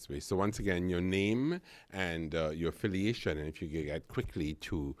this way. So once again, your name and your affiliation, and if you could get quickly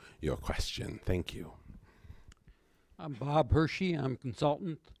to your question. Thank you. I'm Bob Hershey. I'm a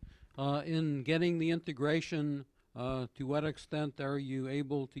consultant. In getting the integration, to what extent are you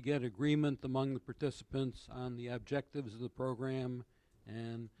able to get agreement among the participants on the objectives of the program,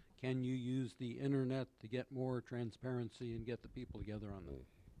 and can you use the internet to get more transparency and get the people together on them?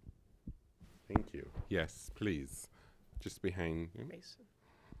 Thank you. Yes, please. Just behind you. Mason.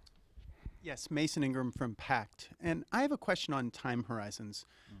 Yes, Mason Ingram from PACT. And I have a question on time horizons.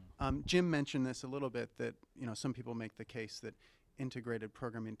 Jim mentioned this a little bit, that some people make the case that integrated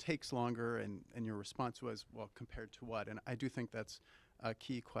programming takes longer, and your response was, well, compared to what? And I do think that's a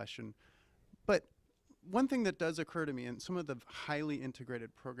key question. But one thing that does occur to me in some of the highly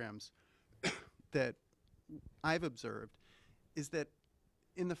integrated programs that I've observed is that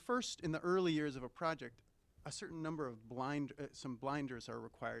in the early years of a project, a certain number of some blinders are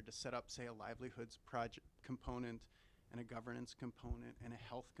required to set up, say, a livelihoods project component and a governance component and a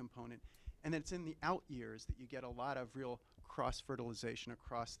health component. And it's in the out years that you get a lot of real cross-fertilization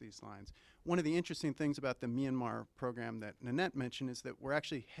across these lines. One of the interesting things about the Myanmar program that Nanette mentioned is that we're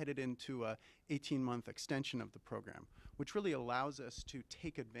actually headed into a 18-month extension of the program, which really allows us to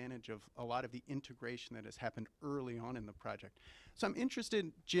take advantage of a lot of the integration that has happened early on in the project. So I'm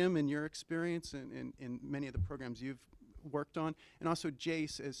interested, Jim, in your experience in many of the programs you've worked on, and also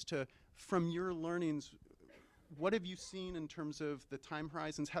Jace, as to, from your learnings, what have you seen in terms of the time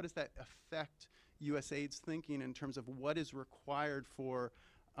horizons? How does that affect USAID's thinking in terms of what is required for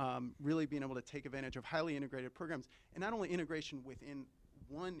really being able to take advantage of highly integrated programs, and not only integration within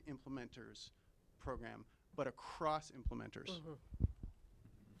one implementer's program, but across implementers?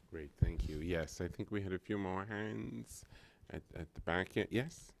 Great, thank you. Yes, I think we had a few more hands at the back here.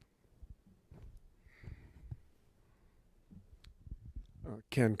 Yes?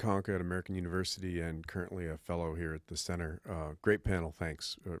 Ken Conca at American University and currently a fellow here at the center. Great panel,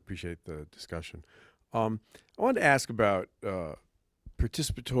 thanks. Appreciate the discussion. I wanted to ask about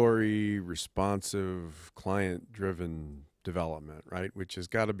participatory, responsive, client-driven development, right, which has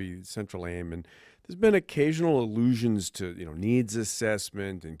got to be the central aim. And there's been occasional allusions to, needs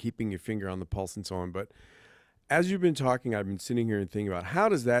assessment and keeping your finger on the pulse and so on. But as you've been talking, I've been sitting here and thinking about how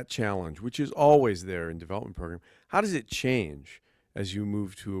does that challenge, which is always there in development program, how does it change as you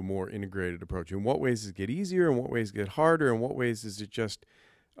move to a more integrated approach? In what ways does it get easier? In what ways get harder? In what ways does it just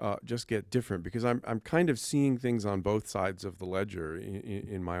get different? Because I'm kind of seeing things on both sides of the ledger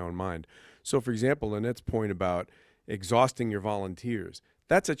in my own mind. So, for example, Lynette's point about exhausting your volunteers,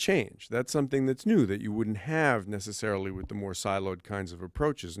 that's a change. That's something that's new that you wouldn't have necessarily with the more siloed kinds of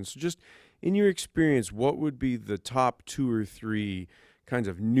approaches. And so just in your experience, what would be the top 2 or 3 kinds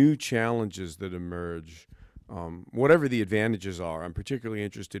of new challenges that emerge? Whatever the advantages are, I'm particularly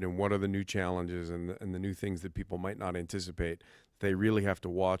interested in what are the new challenges and the new things that people might not anticipate they really have to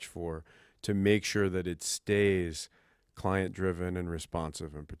watch for to make sure that it stays client-driven and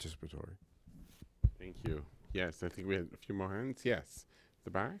responsive and participatory. Thank you. Yes, I think we had a few more hands. Yes,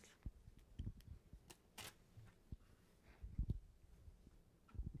 the back.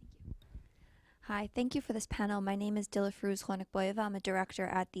 Hi, thank you for this panel. My name is Dilafruz Khonakboyeva. I'm a director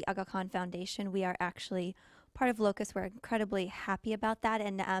at the Aga Khan Foundation. We are actually part of Locus. We're incredibly happy about that.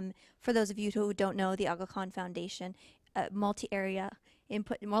 And for those of you who don't know, the Aga Khan Foundation,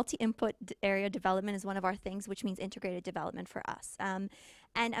 multi-input area development is one of our things, which means integrated development for us. And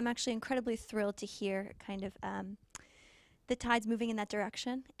I'm actually incredibly thrilled to hear kind of the tides moving in that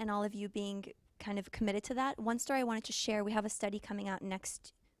direction and all of you being kind of committed to that. One story I wanted to share, we have a study coming out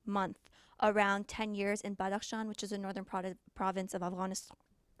next month around 10 years in Badakhshan, which is a northern province of Afghanistan,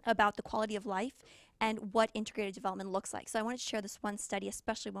 about the quality of life and what integrated development looks like. So I wanted to share this one study,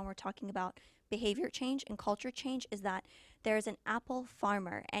 especially when we're talking about behavior change and culture change, is that there's an apple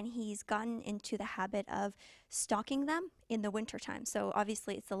farmer and he's gotten into the habit of stocking them in the wintertime. So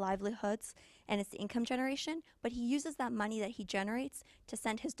obviously it's the livelihoods and it's the income generation, but he uses that money that he generates to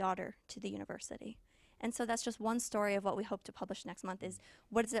send his daughter to the university. And so that's just one story of what we hope to publish next month is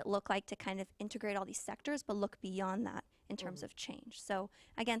what does it look like to kind of integrate all these sectors, but look beyond that in terms of change. So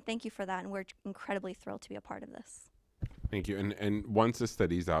again, thank you for that, and we're incredibly thrilled to be a part of this. Thank you. And once the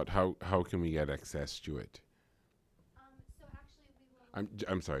study's out, how can we get access to it? So actually we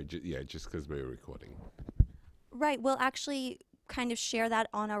will I'm sorry, just because we're recording. Right, we'll actually kind of share that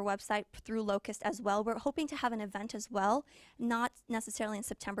on our website through Locust as well. We're hoping to have an event as well, not necessarily in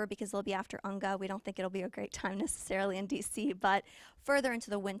September because it'll be after UNGA. We don't think it'll be a great time necessarily in DC, but further into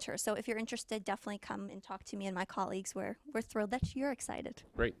the winter. So if you're interested, definitely come and talk to me and my colleagues. We're thrilled that you're excited.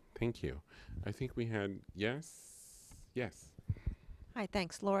 Great, thank you. I think we had, yes. Hi,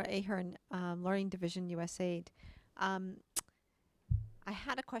 thanks. Laura Ahern, Learning Division, USAID. I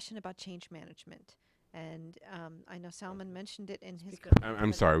had a question about change management. And I know Salman mentioned it in his...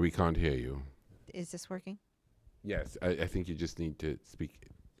 I'm sorry, we can't hear you. Is this working? Yes, I think you just need to speak.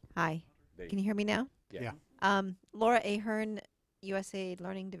 Hi. Can you hear me now? Yeah. Laura Ahern, USAID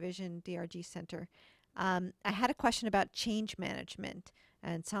Learning Division, DRG Center. I had a question about change management,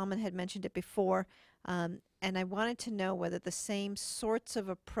 and Salman had mentioned it before, and I wanted to know whether the same sorts of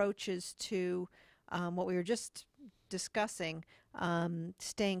approaches to what we were just discussing,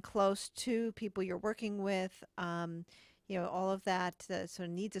 staying close to people you're working with, all of that sort of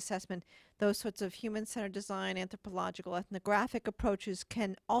needs assessment, those sorts of human-centered design, anthropological, ethnographic approaches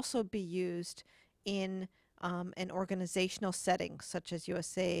can also be used in an organizational setting, such as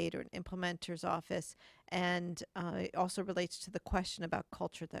USAID or an implementer's office, and it also relates to the question about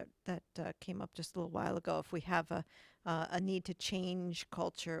culture that came up just a little while ago. If we have a need to change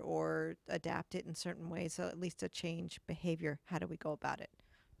culture or adapt it in certain ways, so at least to change behavior, how do we go about it?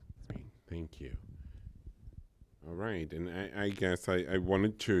 Thank you. All right, and I guess I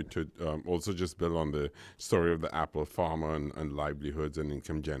wanted to also just build on the story of the apple farmer and livelihoods and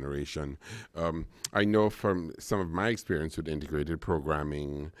income generation. I know from some of my experience with integrated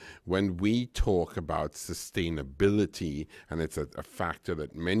programming, when we talk about sustainability, and it's a factor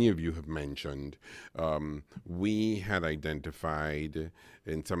that many of you have mentioned, we had identified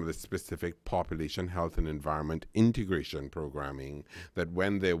in some of the specific population health and environment integration programming that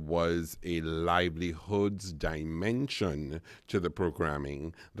when there was a livelihoods dimension to the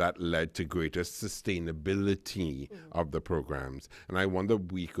programming, that led to greater sustainability of the programs. And I wonder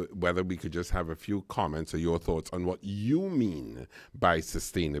whether we could just have a few comments or your thoughts on what you mean by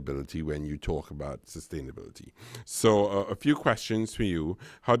sustainability when you talk about sustainability. So a few questions for you.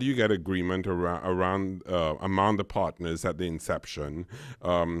 How do you get agreement around among the partners at the inception?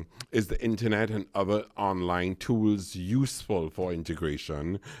 Is the internet and other online tools useful for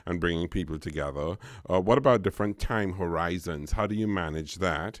integration and bringing people together? What about different time horizons? How do you manage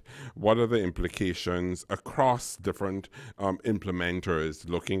that? What are the implications across different implementers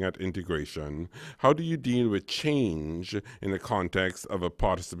looking at integration? How do you deal with change in the context of a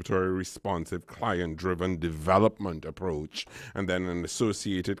participatory, responsive, client-driven development approach? And then an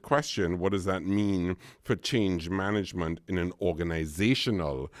associated question, what does that mean for change management in an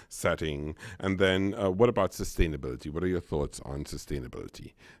organizational setting? And then what about sustainability? What are your thoughts on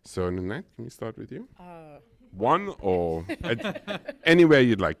sustainability? So Nanette, can we start with you? One or anywhere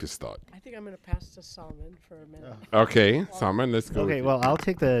you'd like to start. I think I'm going to pass to Salman for a minute. Okay, Salman, let's go. Okay, well, I'll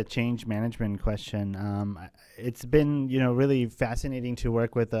take the change management question. It's been, really fascinating to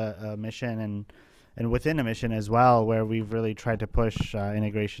work with a mission and within a mission as well, where we've really tried to push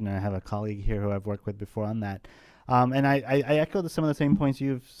integration. And I have a colleague here who I've worked with before on that. And I echo some of the same points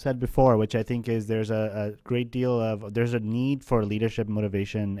you've said before, which I think is there's a great deal of, there's a need for leadership,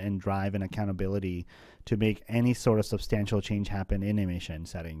 motivation, and drive and accountability to make any sort of substantial change happen in a mission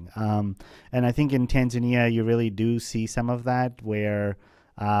setting. And I think in Tanzania, you really do see some of that where,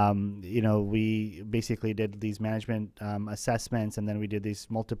 we basically did these management assessments, and then we did these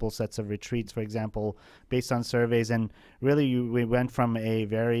multiple sets of retreats, for example, based on surveys. And really, we went from a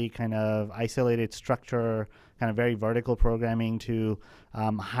very kind of isolated structure, kind of very vertical programming, to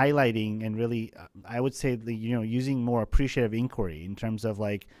highlighting and really, I would say, using more appreciative inquiry in terms of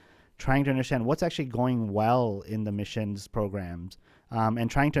like trying to understand what's actually going well in the missions programs,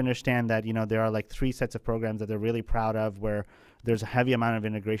 and trying to understand that, there are like 3 sets of programs that they're really proud of where there's a heavy amount of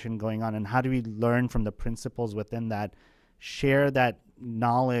integration going on, and how do we learn from the principles within that, share that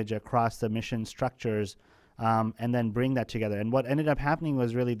knowledge across the mission structures, and then bring that together. And what ended up happening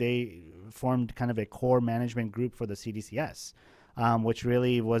was really they formed kind of a core management group for the CDCS, which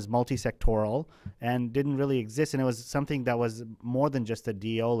really was multi-sectoral and didn't really exist. And it was something that was more than just a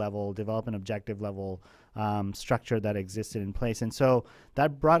DO level, development objective level structure that existed in place. And so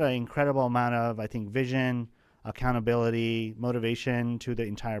that brought an incredible amount of, I think, vision, accountability, motivation to the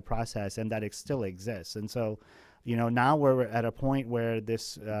entire process, and that it still exists. And so, now we're at a point where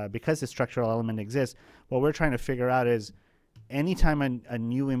this, because the structural element exists, what we're trying to figure out is anytime a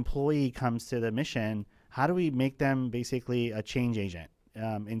new employee comes to the mission, how do we make them basically a change agent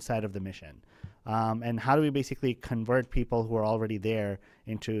inside of the mission? And how do we basically convert people who are already there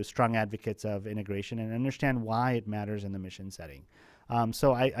into strong advocates of integration and understand why it matters in the mission setting?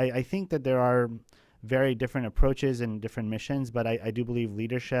 So I think that there are very different approaches in different missions, but I do believe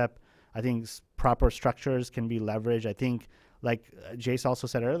leadership, I think proper structures can be leveraged. I think, like Jace also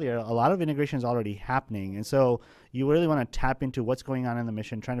said earlier, a lot of integration is already happening. And so you really want to tap into what's going on in the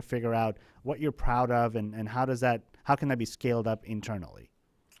mission, trying to figure out what you're proud of and how can that be scaled up internally?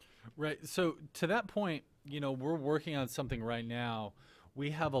 Right. So to that point, we're working on something right now.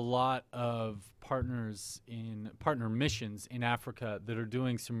 We have a lot of partner missions in Africa that are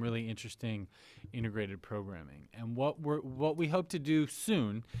doing some really interesting integrated programming. And what we hope to do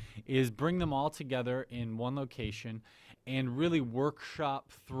soon is bring them all together in one location and really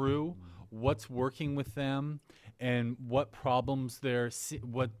workshop through what's working with them and what problems they're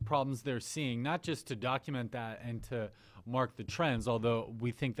seeing, not just to document that and to mark the trends, although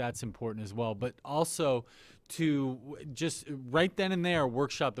we think that's important as well, but also to just right then and there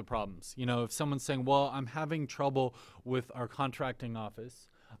workshop the problems. If someone's saying, well, I'm having trouble with our contracting office,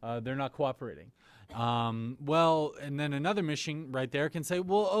 they're not cooperating. Well, and then another mission right there can say,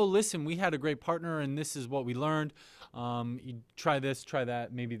 well, oh, listen, we had a great partner and this is what we learned. You try this, try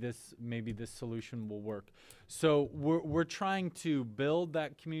that, maybe this solution will work. So we're trying to build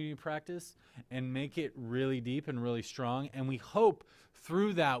that community practice and make it really deep and really strong. And we hope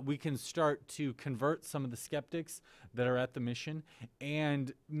through that, we can start to convert some of the skeptics that are at the mission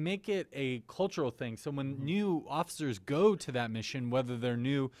and make it a cultural thing. So when new officers go to that mission, whether they're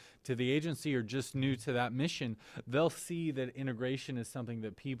new to the agency or just new to that mission, they'll see that integration is something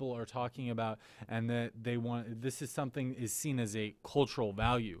that people are talking about and that they want. This is something is seen as a cultural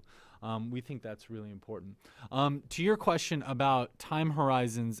value. We think that's really important. To your question about time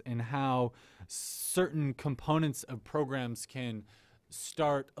horizons and how certain components of programs can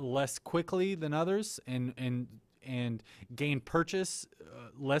start less quickly than others and gain purchase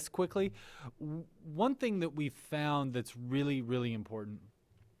less quickly, one thing that we found that's really, really important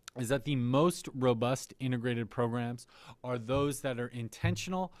is that the most robust integrated programs are those that are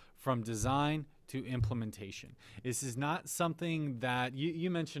intentional from design to implementation. This is not something that you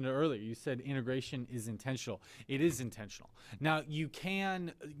mentioned it earlier. You said integration is intentional. It is intentional. Now you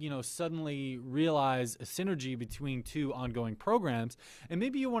can, suddenly realize a synergy between two ongoing programs, and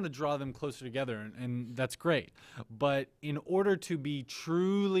maybe you want to draw them closer together, and that's great. But in order to be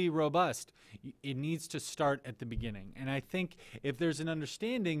truly robust, it needs to start at the beginning. And I think if there's an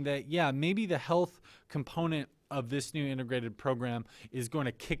understanding that, maybe the health component of this new integrated program is going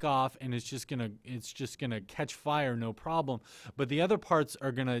to kick off and it's just going to catch fire, no problem. But the other parts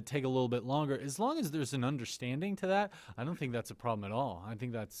are going to take a little bit longer. As long as there's an understanding to that, I don't think that's a problem at all. I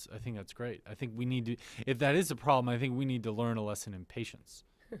think that's great. I think we need to, if that is a problem, I think we need to learn a lesson in patience.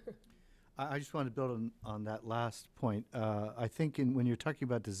 I just want to build on that last point. I think when you're talking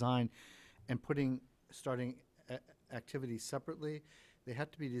about design and starting activities separately, they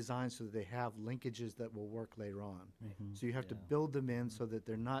have to be designed so that they have linkages that will work later on. So you have to build them in so that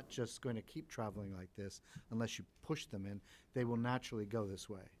they're not just going to keep traveling like this unless you push them in. They will naturally go this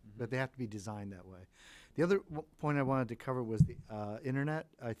way, but they have to be designed that way. The other point I wanted to cover was the internet.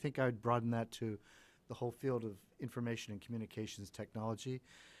 I think I'd broaden that to the whole field of information and communications technology.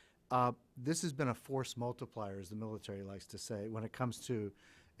 This has been a force multiplier, as the military likes to say, when it comes to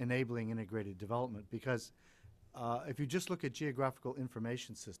enabling integrated development, because if you just look at geographical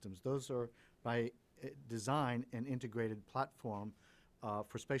information systems, those are by design an integrated platform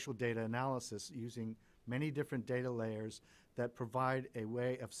for spatial data analysis using many different data layers that provide a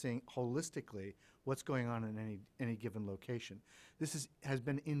way of seeing holistically what's going on in any given location. This has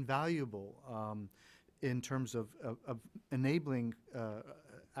been invaluable in terms of enabling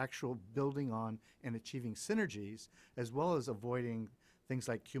actual building on and achieving synergies, as well as avoiding things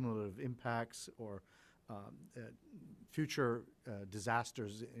like cumulative impacts or future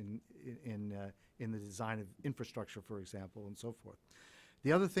disasters in the design of infrastructure, for example, and so forth.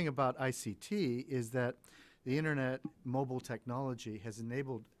 The other thing about ICT is that the internet mobile technology has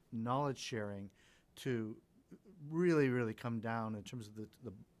enabled knowledge sharing to really, really come down in terms of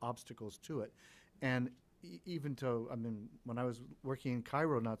the obstacles to it. And even to, when I was working in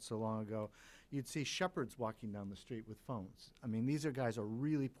Cairo not so long ago, you'd see shepherds walking down the street with phones. These guys are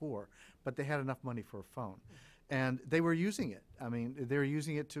really poor, but they had enough money for a phone. And they were using it. They were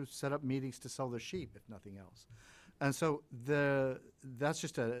using it to set up meetings to sell their sheep, if nothing else. And so that's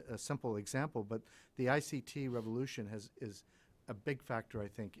just a simple example, but the ICT revolution is a big factor, I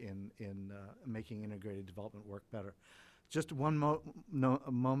think, in making integrated development work better. Just one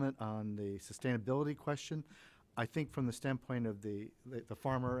moment on the sustainability question. I think from the standpoint of the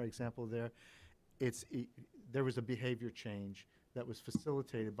farmer example there, there was a behavior change that was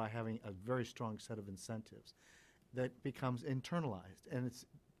facilitated by having a very strong set of incentives that becomes internalized. And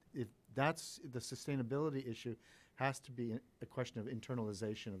that's the sustainability issue has to be a question of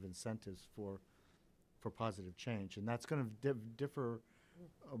internalization of incentives for positive change. And that's going to differ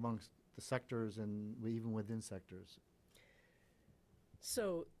amongst the sectors and even within sectors.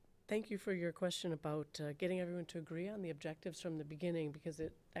 So thank you for your question about getting everyone to agree on the objectives from the beginning, because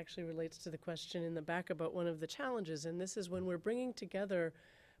it actually relates to the question in the back about one of the challenges, and this is when we're bringing together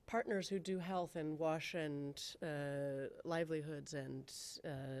partners who do health and wash and livelihoods and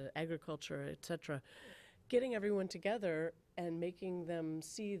agriculture, etc., getting everyone together and making them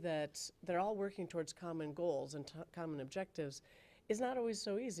see that they're all working towards common goals and common objectives is not always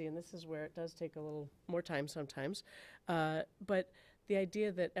so easy, and this is where it does take a little more time sometimes. But the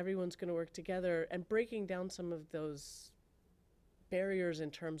idea that everyone's going to work together and breaking down some of those barriers in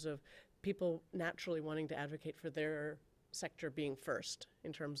terms of people naturally wanting to advocate for their sector being first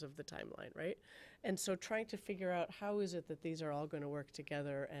in terms of the timeline, right? And so trying to figure out how is it that these are all going to work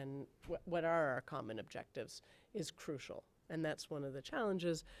together and what are our common objectives is crucial. And that's one of the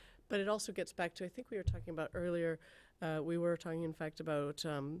challenges. But it also gets back to, I think we were talking about earlier, we were talking in fact about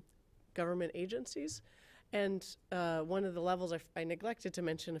government agencies. And one of the levels I neglected to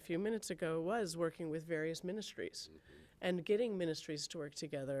mention a few minutes ago was working with various ministries And getting ministries to work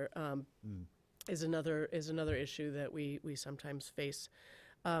together is another issue that we sometimes face.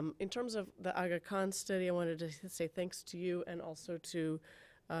 In terms of the Aga Khan study, I wanted to say thanks to you, and also to,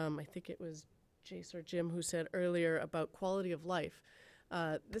 I think it was Jace or Jim who said earlier about quality of life.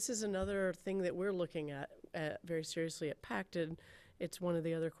 This is another thing that we're looking at very seriously at PACT, and it's one of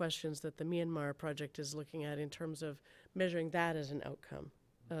the other questions that the Myanmar project is looking at in terms of measuring that as an outcome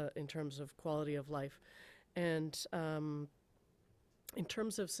in terms of quality of life. And in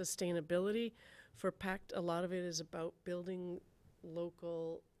terms of sustainability, for PACT, a lot of it is about building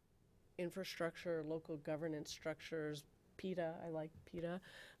local infrastructure, local governance structures, PETA, I like PETA,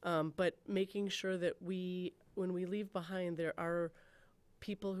 but making sure that when we leave behind, there are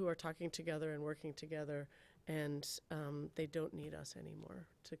people who are talking together and working together, and they don't need us anymore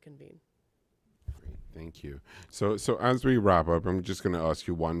to convene. Great, thank you. So as we wrap up, I'm just going to ask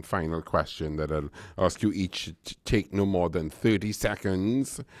you one final question that I'll ask you each to take no more than 30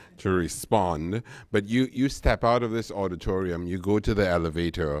 seconds to respond. But you step out of this auditorium, you go to the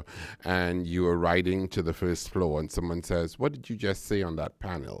elevator, and you are riding to the first floor, and someone says, "What did you just say on that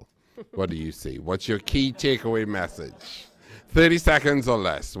panel?" What do you say? What's your key takeaway message? 30 seconds or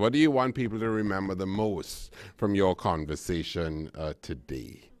less. What do you want people to remember the most from your conversation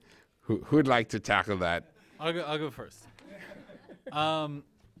today? Who'd like to tackle that? I'll go first.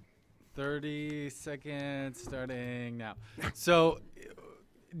 30 seconds starting now. So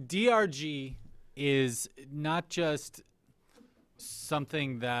DRG is not just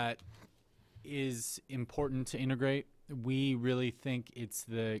something that is important to integrate. We really think it's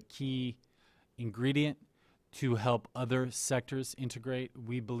the key ingredient to help other sectors integrate.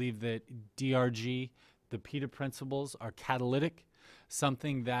 We believe that DRG, the PETA principles, are catalytic,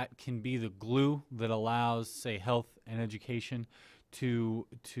 something that can be the glue that allows, say, health and education to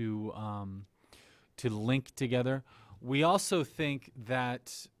link together. We also think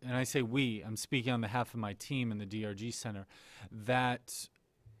that, and I say we, I'm speaking on behalf of my team in the DRG Center, that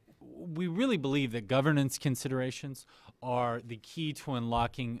we really believe that governance considerations are the key to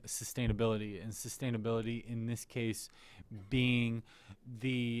unlocking sustainability, and sustainability in this case being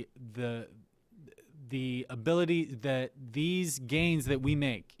the ability that these gains that we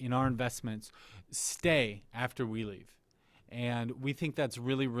make in our investments stay after we leave. And we think that's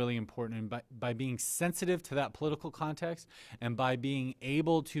really, really important. And by being sensitive to that political context, and by being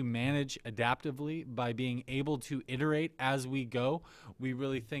able to manage adaptively, by being able to iterate as we go, we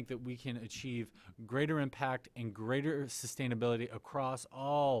really think that we can achieve greater impact and greater sustainability across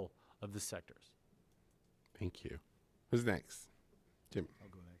all of the sectors. Thank you. Who's next? Jim. I'll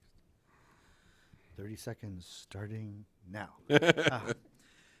go next. 30 seconds starting now.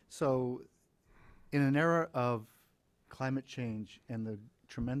 So in an era of climate change and the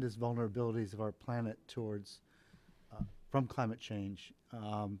tremendous vulnerabilities of our planet towards from climate change,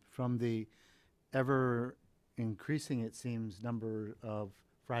 from the ever increasing, it seems, number of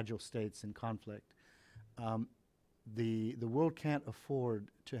fragile states in conflict, the world can't afford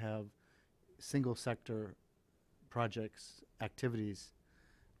to have single sector projects, activities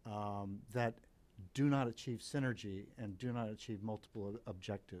that do not achieve synergy and do not achieve multiple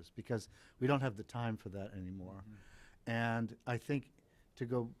objectives, because we don't have the time for that anymore. Mm-hmm. And I think, to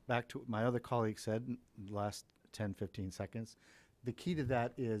go back to what my other colleague said in the last 10, 15 seconds, the key to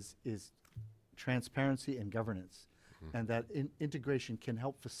that is transparency and governance, and that integration can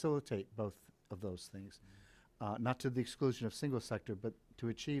help facilitate both of those things, not to the exclusion of single sector, but to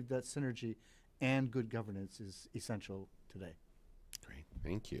achieve that synergy and good governance is essential today. Great,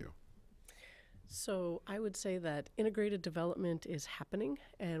 thank you. So I would say that integrated development is happening,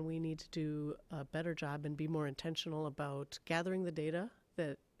 and we need to do a better job and be more intentional about gathering the data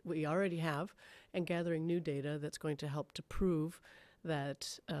that we already have and gathering new data that's going to help to prove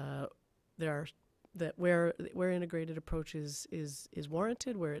that where integrated approach is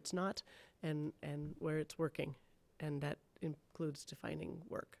warranted, where it's not, and where it's working, and that includes defining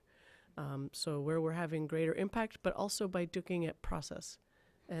work. So where we're having greater impact, but also by looking at process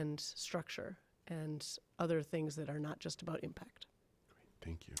and structure and other things that are not just about impact. Great,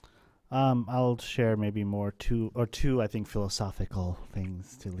 thank you. I'll share maybe two, I think, philosophical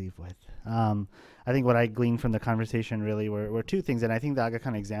things to leave with. I think what I gleaned from the conversation really were two things, and I think the Aga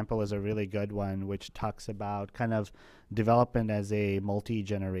Khan example is a really good one, which talks about kind of development as a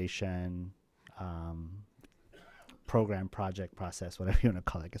multi-generation program, project, process, whatever you want to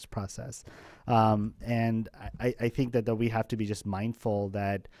call it, I guess process. And I think that we have to be just mindful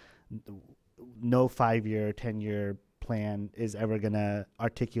that no 5-year, 10-year plan is ever going to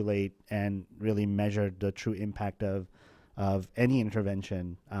articulate and really measure the true impact of of any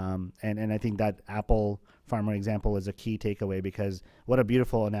intervention. And I think that apple farmer example is a key takeaway, because what a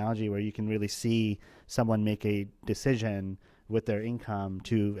beautiful analogy where you can really see someone make a decision with their income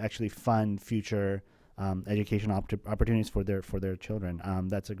to actually fund future education opportunities for their children.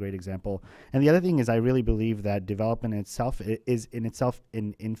 That's a great example. And the other thing is, I really believe that development itself is in itself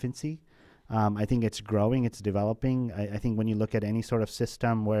in infancy. I think it's growing, it's developing. I think when you look at any sort of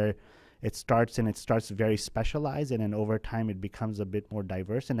system where it starts very specialized, and then over time it becomes a bit more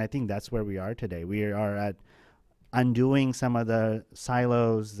diverse. And I think that's where we are today. We are at undoing some of the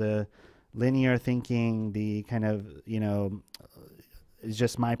silos, the linear thinking, the kind of, it's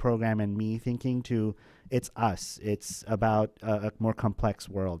just my program and me thinking, to it's us. It's about a more complex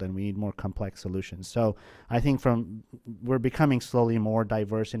world, and we need more complex solutions. So I think we're becoming slowly more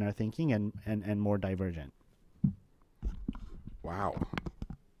diverse in our thinking and more divergent. Wow.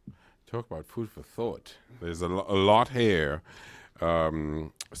 Talk about food for thought. There's a lot here.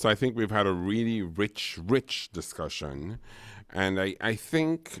 So I think we've had a really rich discussion. And I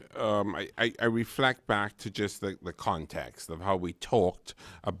think I reflect back to just the context of how we talked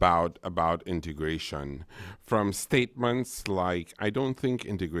about integration, from statements like, I don't think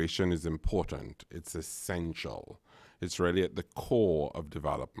integration is important, it's essential. It's really at the core of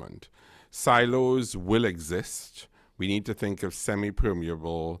development. Silos will exist. We need to think of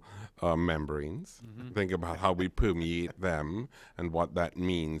semi-permeable membranes. Think about how we permeate them and what that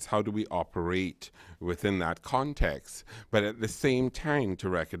means. How do we operate within that context? But at the same time, to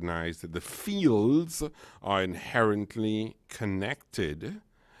recognize that the fields are inherently connected,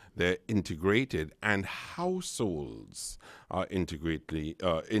 they're integrated, and households are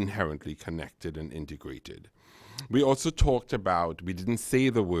inherently connected and integrated. We also talked about, we didn't say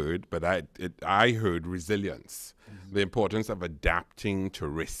the word, but I heard resilience, the importance of adapting to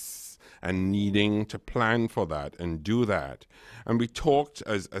risks and needing to plan for that and do that. And we talked,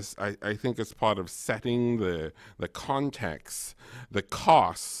 as I think as part of setting the context, the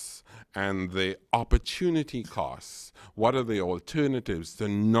costs and the opportunity costs. What are the alternatives to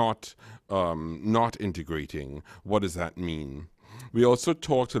not integrating? What does that mean? We also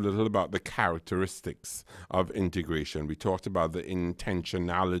talked a little about the characteristics of integration. We talked about the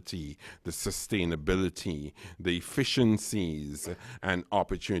intentionality, the sustainability, the efficiencies, and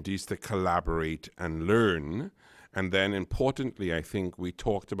opportunities to collaborate and learn. And then importantly, I think we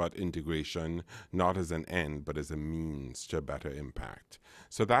talked about integration not as an end, but as a means to a better impact.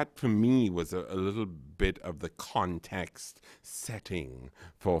 So that, for me, was a little bit of the context setting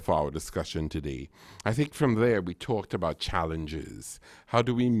for our discussion today. I think from there, we talked about challenges. How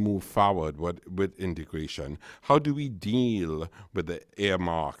do we move forward with integration? How do we deal with the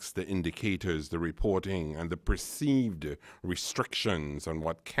earmarks, the indicators, the reporting, and the perceived restrictions on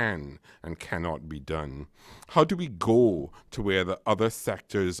what can and cannot be done? How do we go to where the other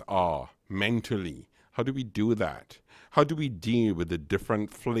sectors are mentally? How do we do that? How do we deal with the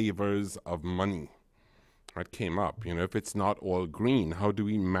different flavors of money? That came up. If it's not all green, how do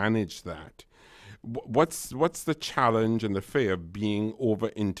we manage that? What's the challenge and the fear of being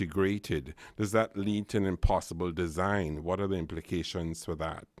over-integrated? Does that lead to an impossible design? What are the implications for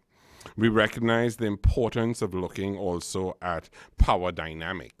that? We recognize the importance of looking also at power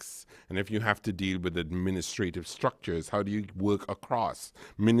dynamics. And if you have to deal with administrative structures, how do you work across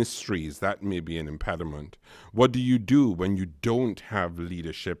ministries? That may be an impediment. What do you do when you don't have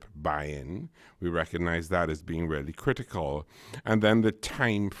leadership buy-in? We recognize that as being really critical. And then the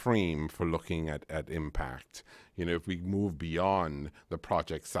time frame for looking at impact. If we move beyond the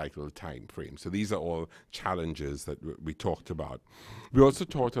project cycle time frame. So these are all challenges that we talked about. We also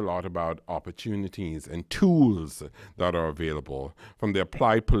talked a lot about opportunities and tools that are available, from the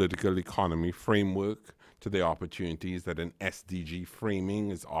applied political economy framework to the opportunities that an SDG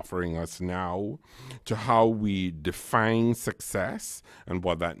framing is offering us now, to how we define success and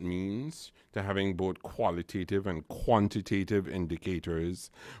what that means, to having both qualitative and quantitative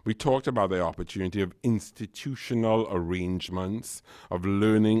indicators. We talked about the opportunity of institutional arrangements, of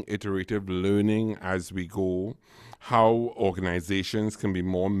learning, iterative learning as we go, how organizations can be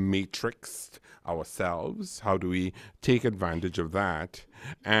more matrixed ourselves, how do we take advantage of that,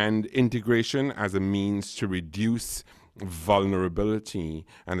 and integration as a means to reduce vulnerability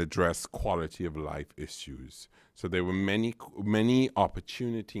and address quality of life issues. So there were many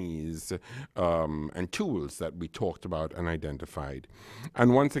opportunities and tools that we talked about and identified.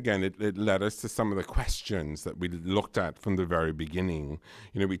 And once again, it led us to some of the questions that we looked at from the very beginning.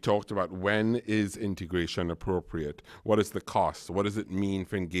 We talked about, when is integration appropriate? What is the cost? What does it mean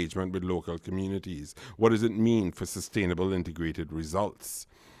for engagement with local communities? What does it mean for sustainable integrated results?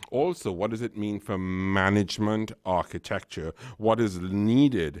 Also, what does it mean for management architecture? What is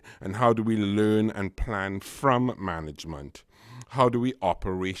needed, and how do we learn and plan from management? How do we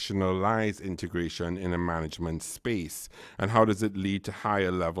operationalize integration in a management space? And how does it lead to higher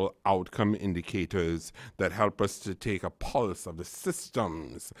level outcome indicators that help us to take a pulse of the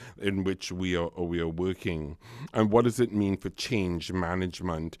systems in which we are working? And what does it mean for change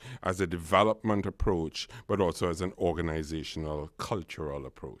management as a development approach, but also as an organizational, cultural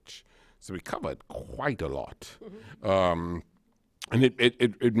approach? So we covered quite a lot. And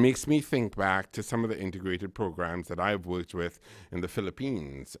it makes me think back to some of the integrated programs that I've worked with in the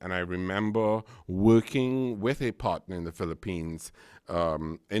Philippines. And I remember working with a partner in the Philippines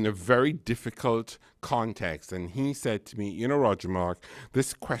in a very difficult context. And he said to me, you know, Roger Mark,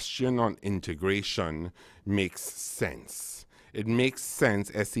 this question on integration makes sense. It makes sense,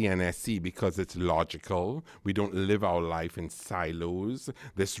 SENSE, because it's logical. We don't live our life in silos.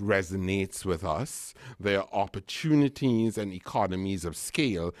 This resonates with us. There are opportunities and economies of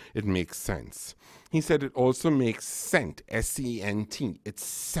scale. It makes sense. He said it also makes scent, S-E-N-T. It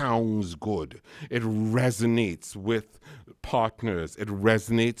sounds good. It resonates with partners. It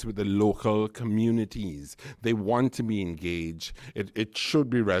resonates with the local communities. They want to be engaged. It should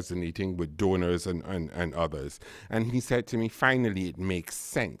be resonating with donors and others. And he said to me, finally, it makes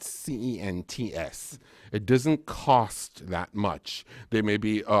sense, C-E-N-T-S. It doesn't cost that much. There may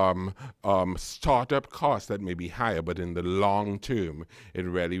be startup costs that may be higher, but in the long term, it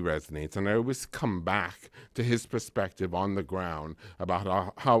really resonates. And I always come back to his perspective on the ground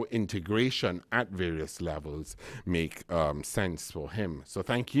about how integration at various levels make sense for him. So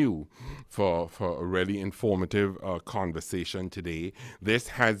thank you for a really informative conversation today. This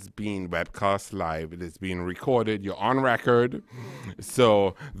has been webcast live. It has been recorded. You're on record,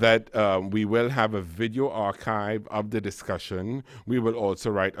 so that we will have a video archive of the discussion. We will also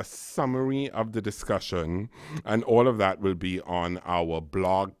write a summary of the discussion, and all of that will be on our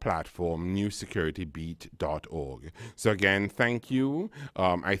blog platform, newsecuritybeat.org. So again, thank you.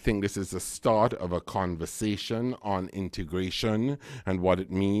 I think this is the start of a conversation on integration and what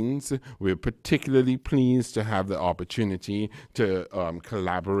it means. We're particularly pleased to have the opportunity to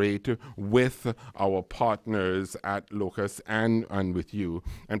collaborate with our partners at Locus and with you.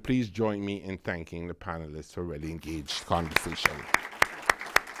 And please join me in thanking the panelists for a really engaged conversation.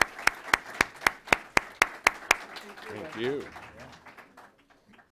 Thank you.